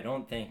team. I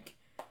think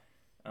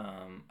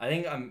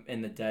I'm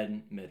in the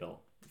dead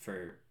middle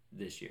for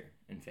this year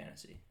in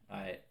fantasy.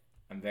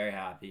 I'm very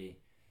happy.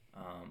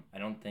 I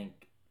don't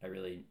think I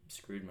really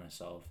screwed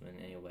myself in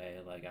any way.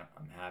 Like,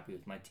 I'm happy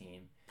with my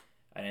team.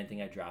 I didn't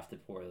think I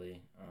drafted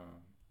poorly.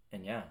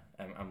 And yeah,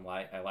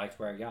 I liked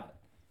where I got.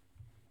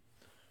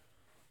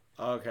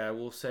 Okay, I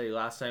will say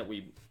last night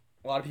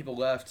a lot of people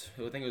left.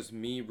 I think it was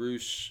me,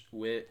 Roosh,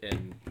 Witt,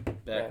 and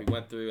Beck. We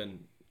went through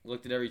and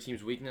looked at every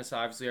team's weakness.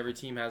 Obviously, every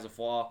team has a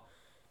flaw.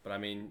 But, I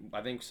mean,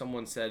 I think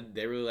someone said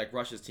they really like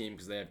Rush's team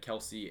because they have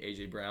Kelsey,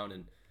 A.J. Brown,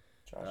 and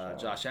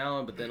Josh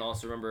Allen. But then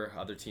also remember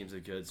other teams are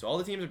good. So all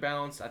the teams are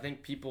balanced. I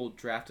think people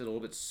drafted a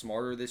little bit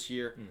smarter this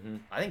year. Mm-hmm.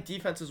 I think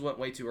defenses went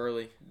way too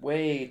early.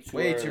 Way too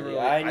early.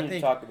 I I need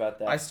to talk about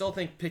that. I still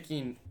think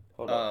picking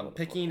Hold on.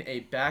 a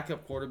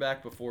backup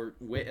quarterback before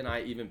Witt and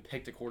I even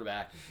picked a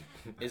quarterback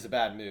is a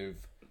bad move.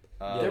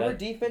 There were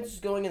defenses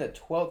going in the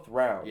 12th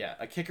round. Yeah,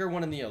 a kicker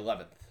won in the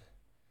 11th.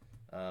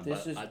 I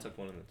took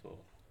one in the 12th.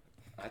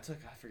 I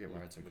forget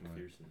where I took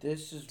mine.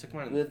 This is Took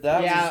mine. I'm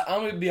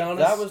gonna be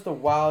honest. That was the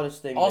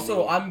wildest thing. Also,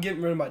 to me. I'm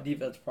getting rid of my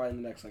defense probably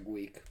in the next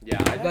week. Yeah,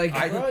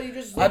 Bro, you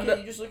just look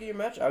at your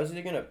match. I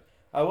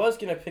was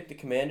gonna pick the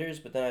Commanders,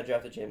 but then I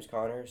drafted James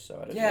Conner, so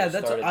I didn't. Yeah, really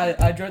that's start what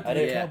it. I drafted I the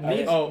didn't-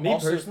 Cowboys.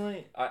 also-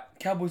 Personally,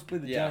 Cowboys play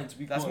the Giants.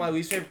 That's my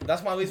least favorite.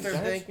 That's my least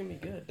favorite Giants thing. can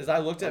be good. Is I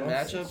looked at I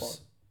don't think matchups.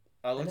 so.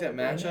 I looked at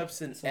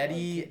matchups, and It's not like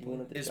Eddie people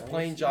want the is Giants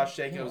playing to- Josh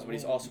Jacobs, Yeah, but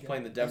he's well, also you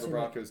playing the got- Denver I think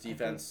Broncos the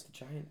defense.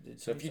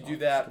 Giants- So if you do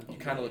Giants that, can you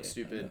be kind of good. look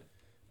stupid.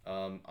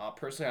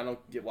 Personally, I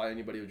don't get why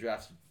anybody would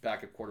draft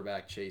backup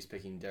quarterback Chase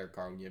picking Derek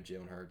Carr when you have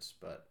Jalen Hurts,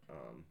 but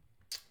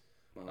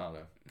I don't know.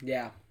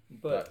 Yeah.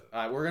 But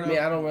we're I gonna. mean,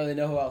 I don't really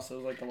know who else. It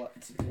was like a lot.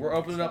 We're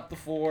opening up the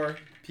floor.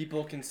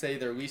 People can say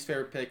their least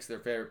favorite picks, their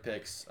favorite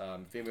picks.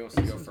 If anybody wants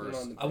to go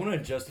first, I want to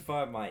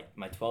justify my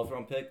 12th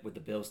round pick with the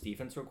Bills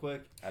defense real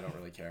quick. I don't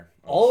really care.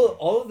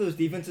 All of those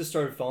defenses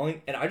started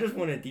falling, and I just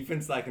want a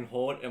defense that I can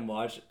hold and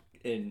watch.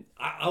 And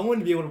I want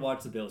to be able to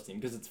watch the Bills team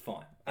because it's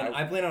fun. And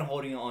I plan on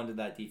holding on to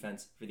that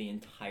defense for the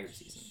entire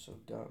season. So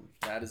dumb.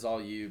 That is all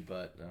you,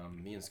 but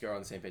me and Scar are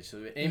on the same page.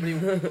 So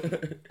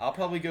anybody, I'll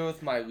probably go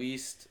with my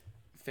least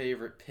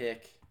favorite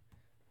pick.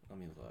 Let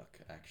me look,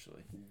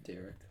 actually.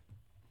 Derek.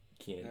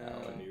 Keenan Allen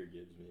Allen. or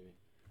Gibbs maybe.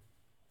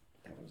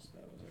 That was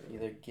early.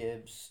 Either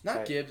Gibbs.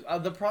 Not Gibbs.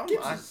 The problem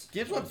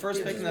Gibbs went first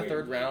Gibbs pick is in the weird,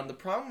 third yeah. round. The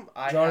problem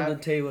I Jonathan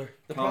have. Taylor.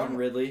 The Calvin problem,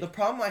 Ridley. The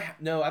problem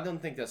no, I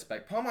don't think that's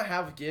back. Problem I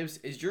have with Gibbs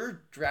is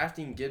you're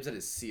drafting Gibbs at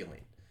his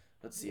ceiling.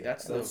 Let's see.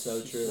 That's so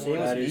true. Same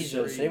That with is Bijan.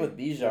 true. Same with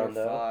Bijan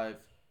though. 5,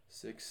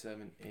 6,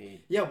 7,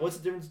 8. Yeah, what's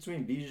the difference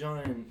between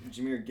Bijan and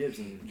Jameer Gibbs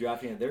and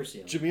drafting at their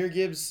ceiling? Jameer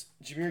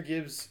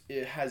Gibbs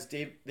it has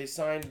Dave. They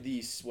signed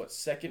the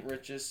second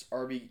richest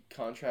RB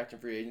contract in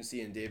free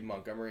agency in David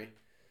Montgomery.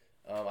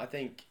 I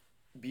think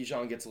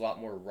Bijan gets a lot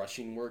more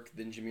rushing work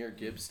than Jameer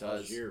Gibbs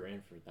does. Algier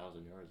ran for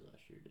 1,000 yards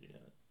last year. Did you know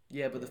that?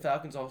 Yeah, but the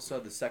Falcons also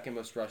have the second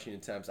most rushing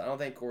attempts. I don't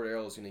think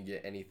Cordero is going to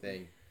get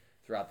anything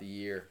throughout the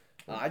year.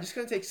 I just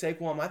going to take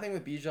Saquon. My thing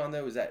with Bijan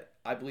though is that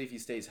I believe he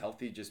stays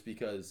healthy just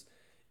because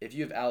if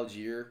you have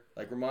Algier,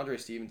 like Ramondre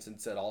Stevenson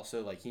said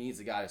also, like he needs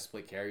a guy to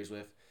split carries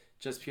with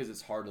just because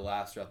it's hard to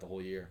last throughout the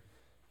whole year.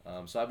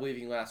 So I believe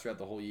he can last throughout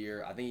the whole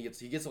year. I think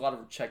he gets a lot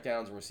of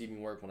checkdowns and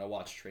receiving work when I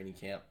watch training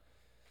camp.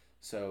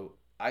 So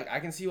I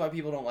can see why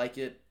people don't like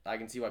it. I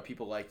can see why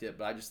people liked it,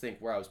 but I just think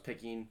where I was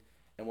picking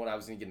and what I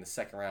was going to get in the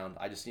second round,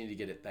 I just needed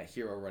to get that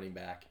hero running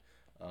back.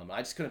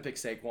 I just couldn't pick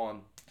Saquon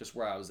just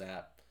where I was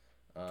at.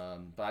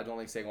 But I don't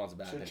think Saquon's a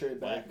bad pick. Trade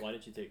back. Why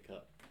did you take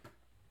Cup?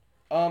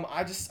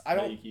 I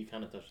don't. You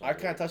kind of touched on. I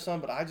kind of touched on,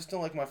 but I just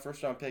don't like my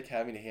first round pick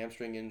having a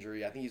hamstring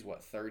injury. I think he's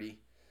 30.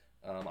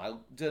 I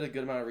did a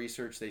good amount of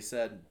research. They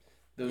said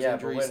those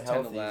injuries but when tend to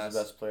healthy, last. he's the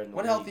best player in the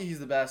When league. healthy, he's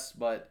the best,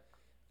 but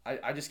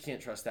I just can't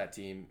trust that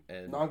team.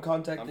 And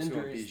Non-contact I'm just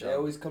going injuries. Bijan. They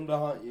always come to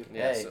haunt you.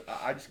 yeah, Hey. so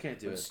I just can't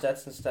do When it.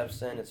 Stetson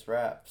steps in, it's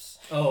wraps.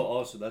 Oh,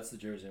 also, that's the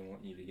jersey I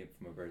want you to get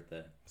for my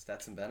birthday.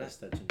 Stetson That's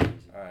Bennett. Stetson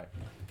jersey. All right.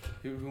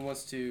 Who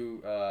wants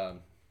to?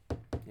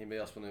 Anybody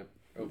else want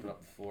to open up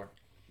the floor?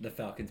 The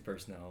Falcons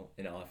personnel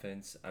and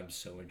offense, I'm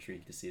so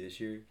intrigued to see this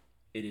year.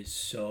 It is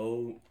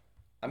so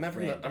I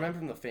remember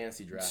from the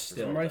fantasy draft.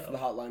 Still. I'm ready for the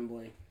hotline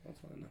bling.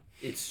 That's what I know.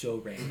 it's so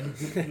random.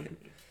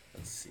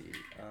 Let's see.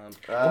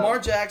 Lamar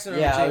Jackson or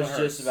Yeah, I Jalen was Hurts?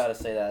 just about to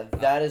say that.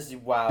 That is the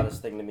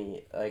wildest thing to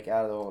me. Like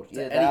out of the whole.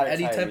 Yeah,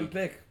 Any type of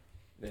pick.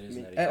 That is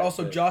not And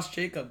also exactly- Josh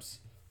Jacobs.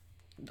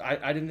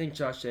 I didn't think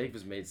Josh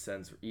Jacobs made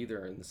sense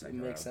either in the It second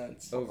round. makes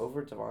sense.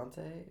 over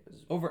Devontae.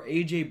 Over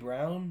AJ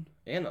Brown.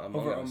 And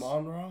Over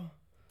Amon Ra.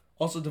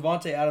 Also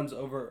Devontae Adams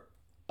over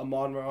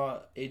Amon Ra,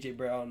 AJ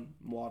Brown,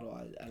 Waddle.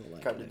 I don't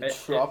like God, it. the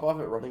drop off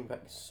at running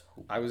back. is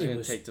So I was It going to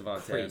was take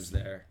Devontae crazy. Adams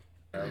there.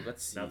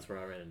 Let's see. That's where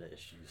I ran into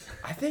issues.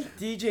 I think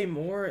DJ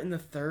Moore in the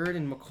third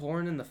and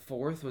McLaurin in the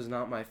fourth was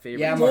not my favorite.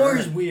 Yeah, Moore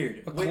is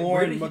weird.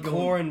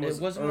 McLaurin was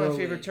It wasn't my early.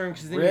 favorite turn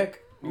because then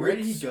Rick. Where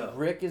did he go?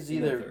 Rick is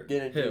In the either third.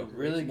 gonna do Who?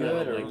 really No,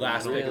 good or like,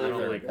 last I pick don't of the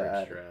like third. Rick's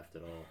bad. draft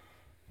at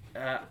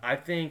all. I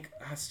think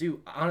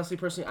Stu. Honestly,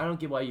 personally, I don't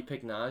get why you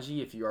picked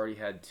Najee if you already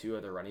had two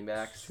other running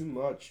backs. Too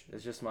much.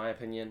 It's just my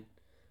opinion.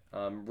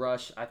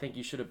 Rush, I think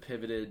you should have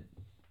pivoted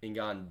and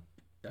gone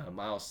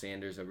Miles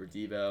Sanders over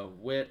Devo.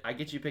 Witt, I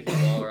get you picking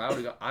Waller.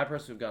 I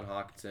personally would have gone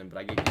Hawkinson, but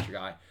I get your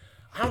guy.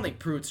 I don't think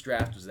Pruitt's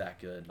draft was that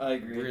good. I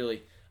agree.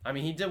 Really. I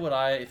mean, he did what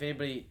if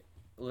anybody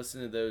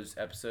listened to those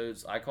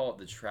episodes, I call it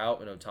the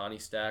Trout and Ohtani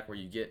stack where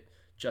you get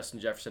Justin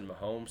Jefferson and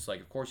Mahomes.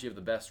 Like, of course, you have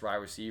the best wide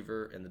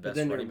receiver and the But best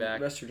then running your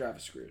back. rest of your draft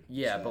is screwed.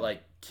 Yeah, So- but like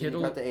You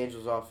Kittle, got the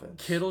Angels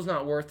offense. Kittle's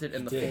not worth it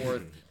in He the did.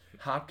 fourth.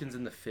 Hopkins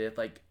in the fifth.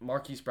 Like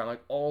Marquise Brown,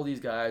 like all these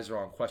guys are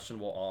on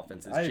questionable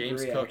offenses. I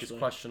James agree, Cook is actually.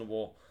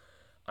 questionable.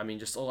 I mean,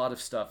 just a lot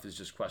of stuff is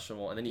just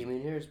questionable. And then Give you,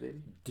 me yours,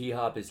 baby. D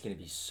Hop is gonna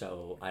be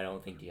so. I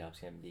don't think D Hop's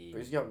gonna be. But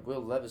he's got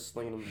Will Levis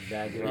slinging him.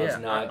 That Yeah, guy's yeah.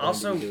 not going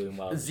Also, to be doing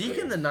well. Zeke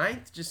in the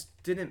ninth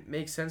just didn't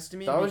make sense to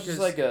me. That was because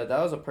just that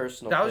was a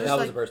personal. that was pick. just That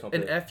was like a personal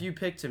an pick. FU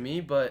pick to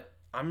me. But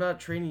I'm not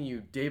trading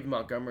you David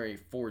Montgomery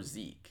for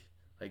Zeke.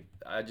 Like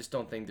I just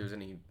don't think there's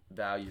any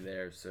value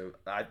there. So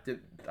I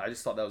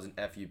just thought that was an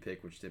FU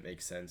pick, which didn't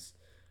make sense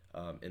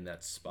in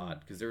that spot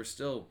because there were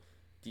still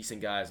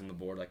decent guys on the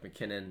board like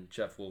McKinnon,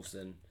 Jeff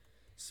Wilson,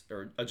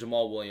 or a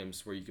Jamal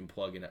Williams where you can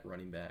plug in at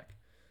running back.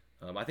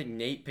 I think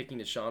Nate picking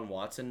Deshaun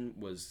Watson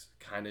was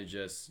kind of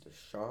just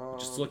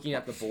Deshaun. looking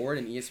at the board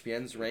and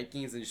ESPN's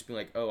rankings and just being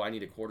like, oh, I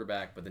need a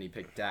quarterback, but then he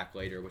picked Dak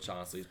later, which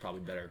honestly is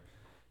probably better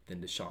than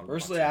Deshaun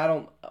Personally,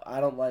 Watson. I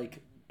don't like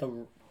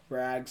the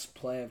Rags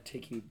play of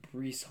taking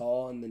Brees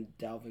Hall and then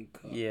Dalvin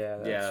Cook. Yeah,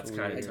 that's that's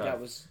kinda weird. Like, tough. that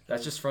was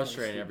That's just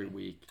frustrating every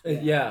week.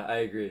 Yeah, I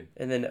agree.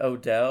 And then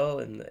Odell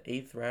in the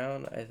 8th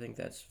round. I think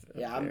that's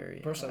Yeah,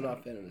 very. I'm a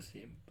fan of this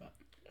team, but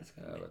that's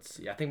kind of Let's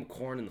see. I think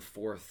Corn in the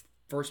fourth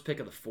first pick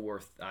of the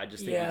fourth. I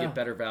just think Yeah. you get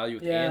better value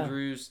with Yeah.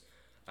 Andrews.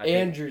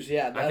 Andrews,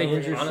 yeah. I think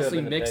Andrews should have honestly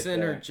been the pick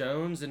Mixon or there.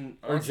 Jones and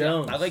Or honestly,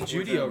 Jones. I like Or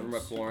Judy over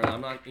Jones. McLaurin.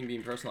 I'm not even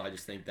being personal. I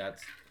just think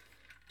that's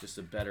just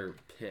a better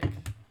pick.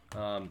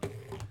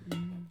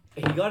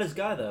 He got his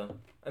guy though.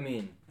 I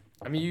mean,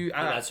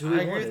 that's who I he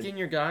agree with wanted. getting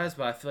your guys,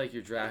 but I feel like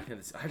you're drafting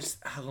this.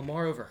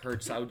 Lamar over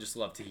Hurts. I would just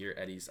love to hear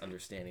Eddie's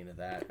understanding of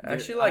that. I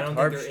actually I like don't think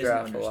Harp's there is an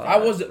draft a lot. I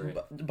was,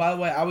 by the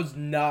way, I was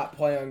not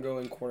planning on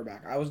going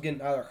quarterback. I was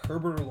getting either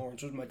Herbert or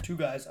Lawrence. Those were my two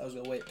guys. I was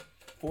gonna wait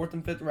 4th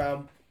and 5th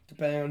round,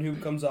 depending on who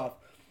comes off.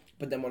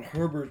 But then when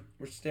Hurts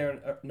was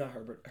staring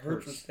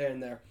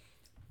there,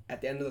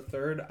 at the end of the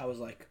third, I was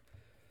like,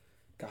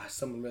 "Gosh,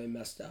 someone really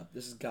messed up.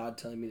 This is God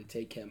telling me to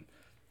take him."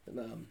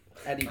 And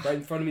Eddie right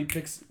in front of me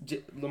picks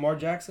Lamar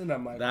Jackson.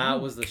 I'm like, That "Ooh."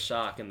 was the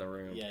shock in the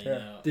room. Yeah,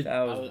 That was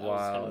I was kind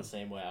wild. of the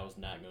same way. I was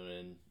not going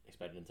in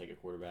expecting to take a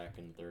quarterback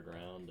in the 3rd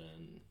round,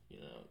 and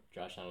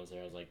Josh Allen was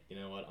there. I was like, you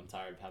know what? I'm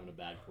tired of having a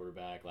bad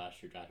quarterback.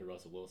 Last year drafted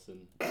Russell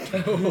Wilson,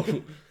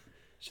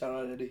 Shout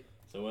out Eddie.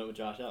 so I went with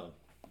Josh Allen.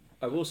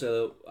 I will say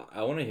though,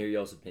 I want to hear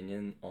y'all's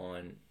opinion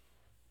on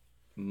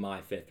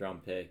my 5th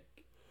round pick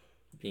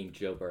being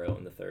Joe Burrow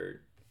in the 3rd.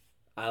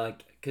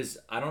 Because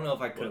I don't know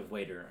if I could have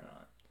waited or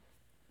not.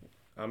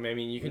 I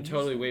mean, you can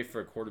totally wait for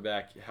a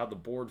quarterback. How the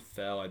board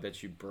fell, I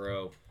bet you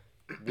Burrow.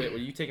 Wait, were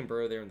you taking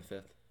Burrow there in the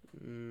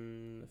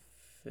 5th?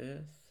 The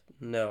 5th?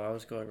 No, I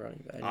was going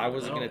running back. I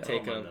wasn't I gonna don't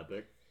take mind him. that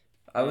pick.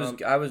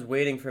 I was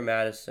waiting for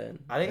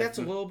Madison. I think that's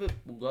a little bit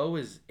low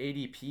as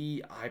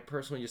ADP. I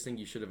personally just think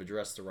you should have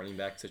addressed the running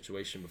back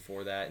situation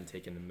before that and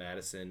taken the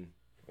Madison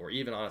or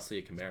even honestly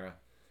a Kamara.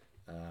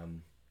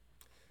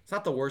 It's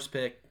not the worst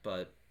pick,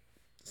 but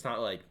it's not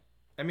like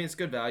it's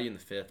good value in the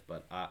 5th.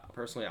 But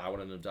personally, I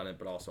wouldn't have done it.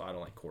 But also, I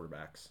don't like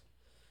quarterbacks.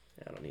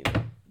 Yeah, I don't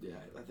either. Yeah,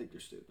 I think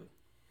you're stupid.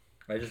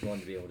 I just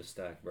wanted to be able to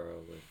stack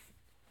Burrow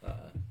with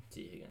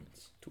T.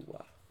 Higgins.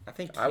 Tua. I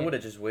think I would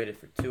have just waited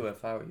for Tua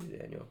if I were you,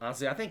 Daniel.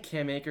 honestly. I think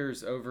Cam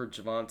Akers over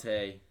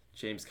Javonte,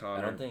 James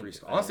Conner. don't think-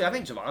 Brees. Honestly, I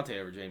think Javonte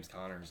over James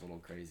Conner is a little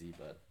crazy,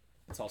 but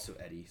it's also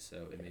Eddie,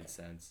 so it made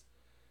sense.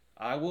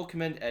 I will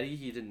commend Eddie.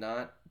 He did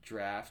not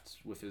draft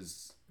with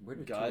his Where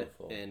did gut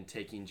Tua fall? in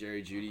taking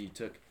Jerry Jeudy. He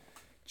took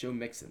Joe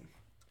Mixon.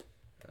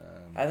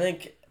 I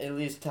think at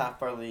least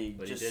half our league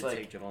But he just did like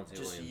take Javonte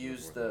just Williams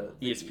use before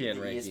the ESPN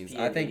the rankings. ESPN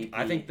I think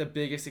ADP. the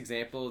biggest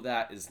example of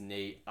that is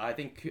Nate. I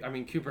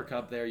mean Cooper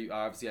Kupp there. You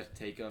obviously have to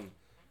take him.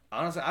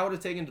 Honestly, I would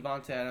have taken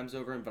Devontae Adams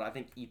over him, but I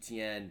think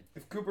Etienne.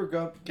 If Cooper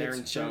Kupp gets Aaron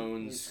hurt,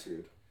 Jones, he's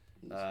screwed.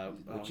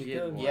 He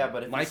had one. Yeah,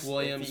 but if Mike he's-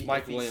 Williams, if he,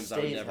 Mike if he Williams, I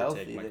would stays never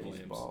healthy, take Mike then he's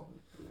Williams. ball.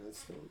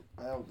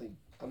 I don't think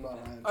I'm not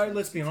high. All right,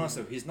 let's be honest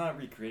though. He's not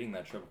recreating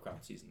that Triple Crown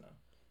season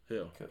though.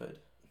 Who? Could.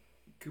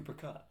 Cooper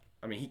Kupp.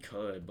 I mean, he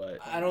could, but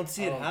I don't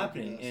see I it don't think he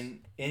happening does. in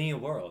any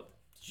world.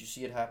 Did you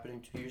see it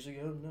happening 2 years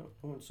ago? No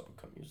one saw it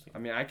come years ago. I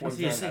mean, I can One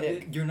see. time It.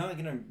 pick. You're not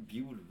gonna be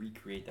able to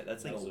recreate that.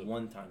 That's like That was a a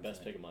one-time Best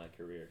thing. pick of my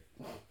career.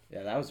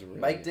 Yeah, that was a really.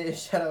 Mike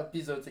Davis, shout out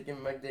Pizzo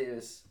taking Mike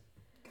Davis.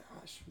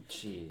 Gosh,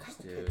 Jeez,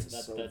 dude.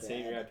 dude. That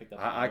same year I picked up.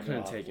 I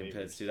couldn't off take him waivers.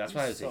 Pitts, dude. That's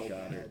why I so take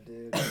Goddard.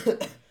 bad,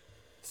 dude.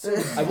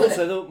 I will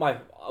say though,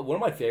 one of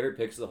my favorite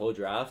picks of the whole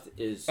draft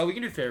is. Oh, we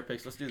can do favorite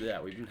picks. Let's do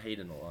that. We've been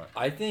hating a lot.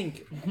 I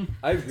think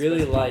I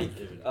really like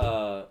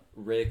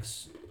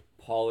Ricks,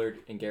 Pollard,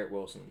 and Garrett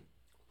Wilson.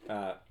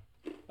 The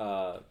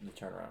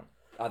turnaround.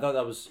 I thought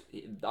that was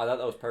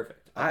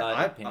perfect.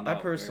 thought it panned I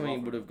out personally very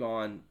well would for have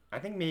gone. I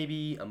think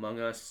maybe Among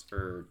Us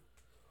or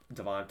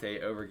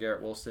Devontae over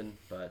Garrett Wilson,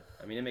 but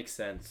I mean it makes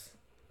sense.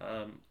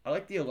 I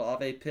like the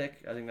Olave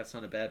pick. I think that's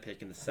not a bad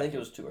pick in the I second. think it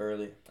was too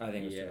early. him. I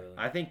think it was Yeah, too early.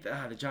 I think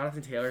the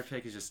Jonathan Taylor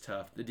pick is just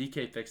tough. The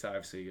DK pick's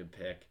obviously a good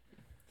pick.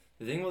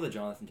 The thing with the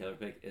Jonathan Taylor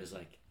pick is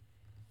like,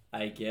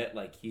 I get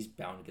like he's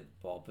bound to get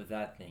the ball, but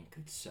that thing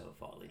could so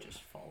volley just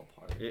fall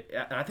apart.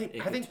 I think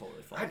It I could think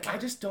totally fall I apart.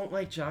 just don't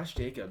like Josh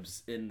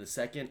Jacobs in the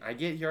second. I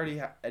get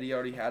Eddie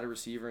already had a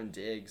receiver in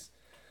Diggs,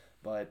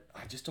 but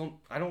I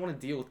don't want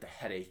to deal with the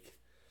headache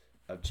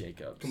of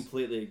Jacobs.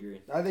 Completely agree.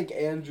 I think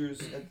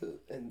Andrews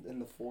in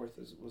the 4th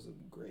was a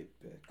great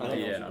pick. I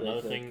think Yeah. it was a great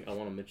Another pick. thing I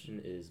want to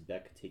mention is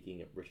Beck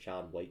taking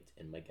Rashad White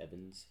and Mike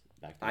Evans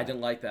back to I back.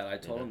 didn't like that. I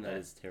told him that that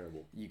is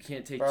terrible. you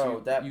can't take Bro,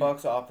 two. that you,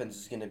 Bucks offense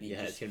is gonna be Yeah,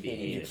 just it's gonna be You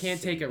hideous. can't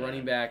take a Bad.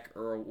 running back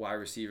or a wide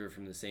receiver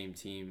from the same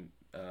team.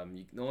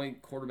 The only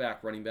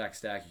quarterback running back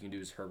stack you can do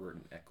is Herbert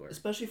and Eckler.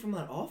 Especially from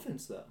that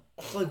offense, though.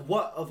 Like,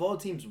 what of all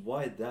teams?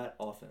 Why that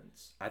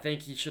offense? I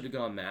think he should have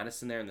gone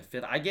Madison there in the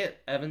 5th. I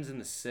get Evans in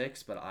the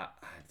 6th, but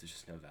there's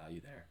just no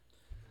value there.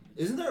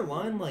 Isn't their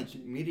line like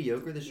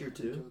mediocre this year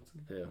too?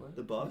 Yeah,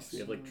 The Bucks. You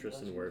have like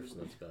Tristan Wirfs,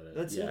 and that's about it.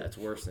 That's yeah, it. it's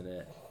worse than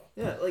it.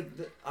 Yeah, like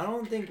I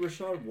don't think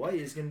Rashad White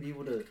is gonna be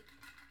able to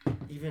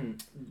even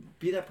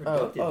be that Oh,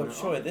 productive. in that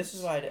Troy, offense. this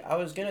is why I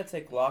was gonna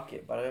take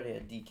Lockett, but I already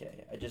had DK.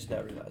 I just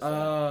now realized that.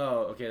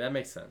 Oh, okay, that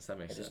makes sense. That I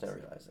makes just sense. now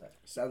realized that.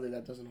 Sadly,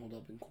 that doesn't hold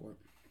up in court.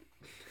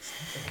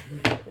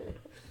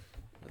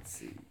 Let's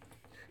see.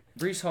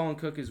 Brees Hall and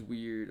Cook is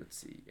weird. Let's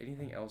see.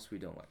 Anything else we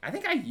don't like? I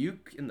think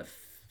Ayuk in the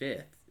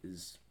 5th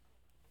is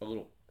a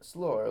little It's a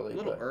little early.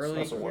 but it's early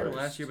not so for him worse.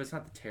 last year, but it's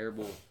not the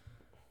terrible.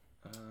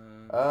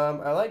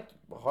 I like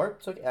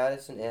Hart took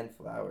Addison and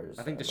Flowers.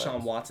 I think like-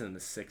 Deshaun Watson in the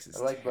 6 is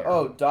I like,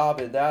 terrible.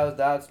 Dobbins.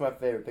 That's my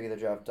favorite pick of the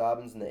draft.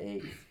 Dobbins in the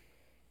 8th.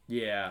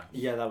 Yeah.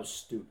 Yeah, that was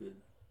stupid.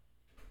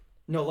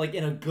 No, like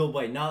in a good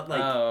way, not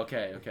like Oh,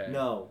 okay.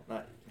 no,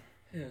 not.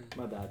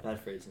 My bad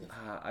phrasing.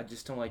 I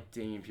just don't like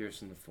Damian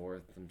Pierce in the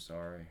 4th. I'm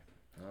sorry.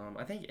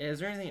 I think, is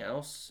there anything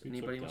else Who took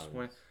anybody wants to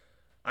Dobbins?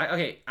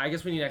 point? I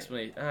guess we need an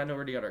explanation. I know we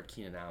already got our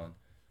Keenan Allen.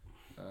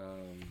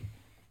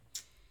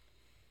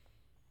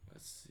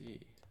 Let's see.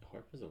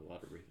 Harp has a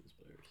lot of Ravens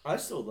players. I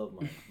still love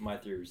my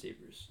 3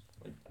 receivers.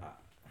 Like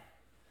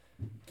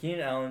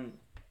Keenan Allen.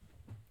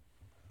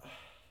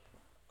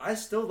 I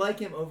still like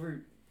him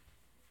over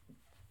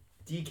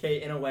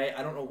DK in a way.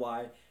 I don't know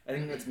why. I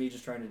think that's me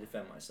just trying to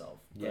defend myself.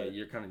 Yeah, But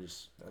you're kind of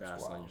just That's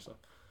gaslighting wild. yourself.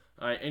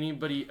 All right.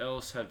 Anybody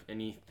else have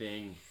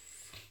anything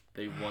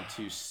they want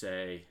to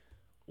say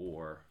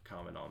or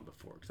comment on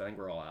before? Because I think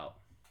we're all out.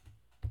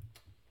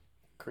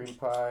 Cream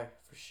pie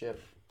for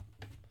ship.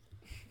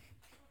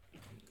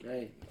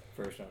 Hey,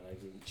 first round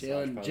exit.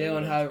 Jalen probably what I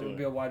was Hyatt doing. will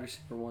be a wide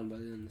receiver 1 by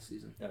the end of the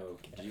season.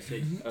 Okay. Did you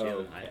say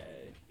Jalen Hyatt?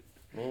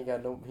 He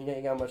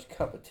ain't got much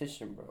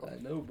competition, bro.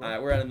 I know, bro. All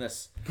right, we're ending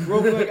this.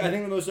 Real quick, I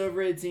think the most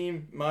overrated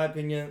team, my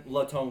opinion,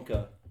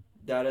 Latonka.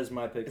 That is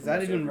my pick. Is for that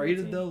most even overrated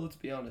rated team. though? Let's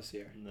be honest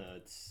here. No,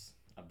 it's.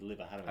 I believe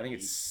I had him. I think at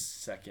it's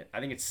second. I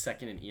think it's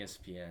second in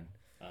ESPN.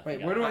 8.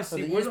 Wait, where do I So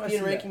see? the Where do I see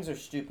ESPN that? rankings are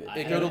stupid. I-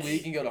 They go to Yes.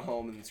 league and go to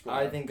home and then scroll.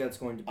 I down. think that's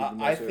going to be the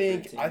most I overrated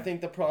think team. I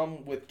think the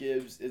problem with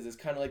Gibbs is it's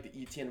kind of like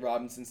the Etienne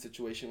Robinson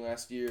situation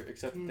last year,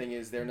 except the thing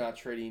is they're not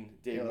trading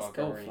Yeah, David let's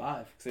go Montgomery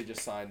 5. because they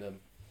just signed him.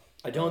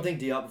 I don't think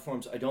Diop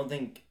performs. I don't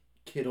think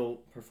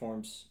Kittle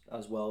performs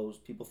as well as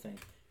people think.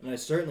 And I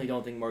certainly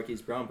don't think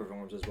Marquise Brown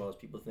performs as well as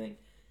people think.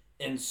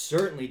 And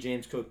certainly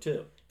James Cook,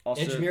 too.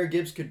 Also, And Jahmyr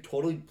Gibbs could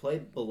totally play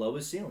below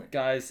his ceiling.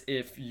 guys,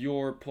 if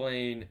you're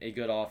playing a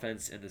good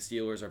offense and the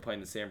Steelers are playing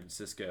the San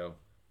Francisco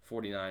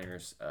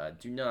 49ers,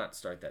 do not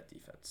start that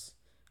defense.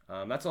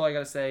 That's all I got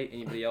to say.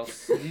 Anybody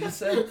else? What did you just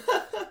say?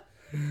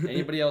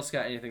 Anybody else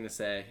got anything to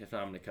say? If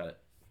not, I'm going to cut it.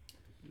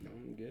 No,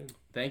 I'm good.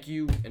 Thank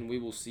you, and we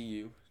will see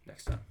you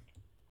next time.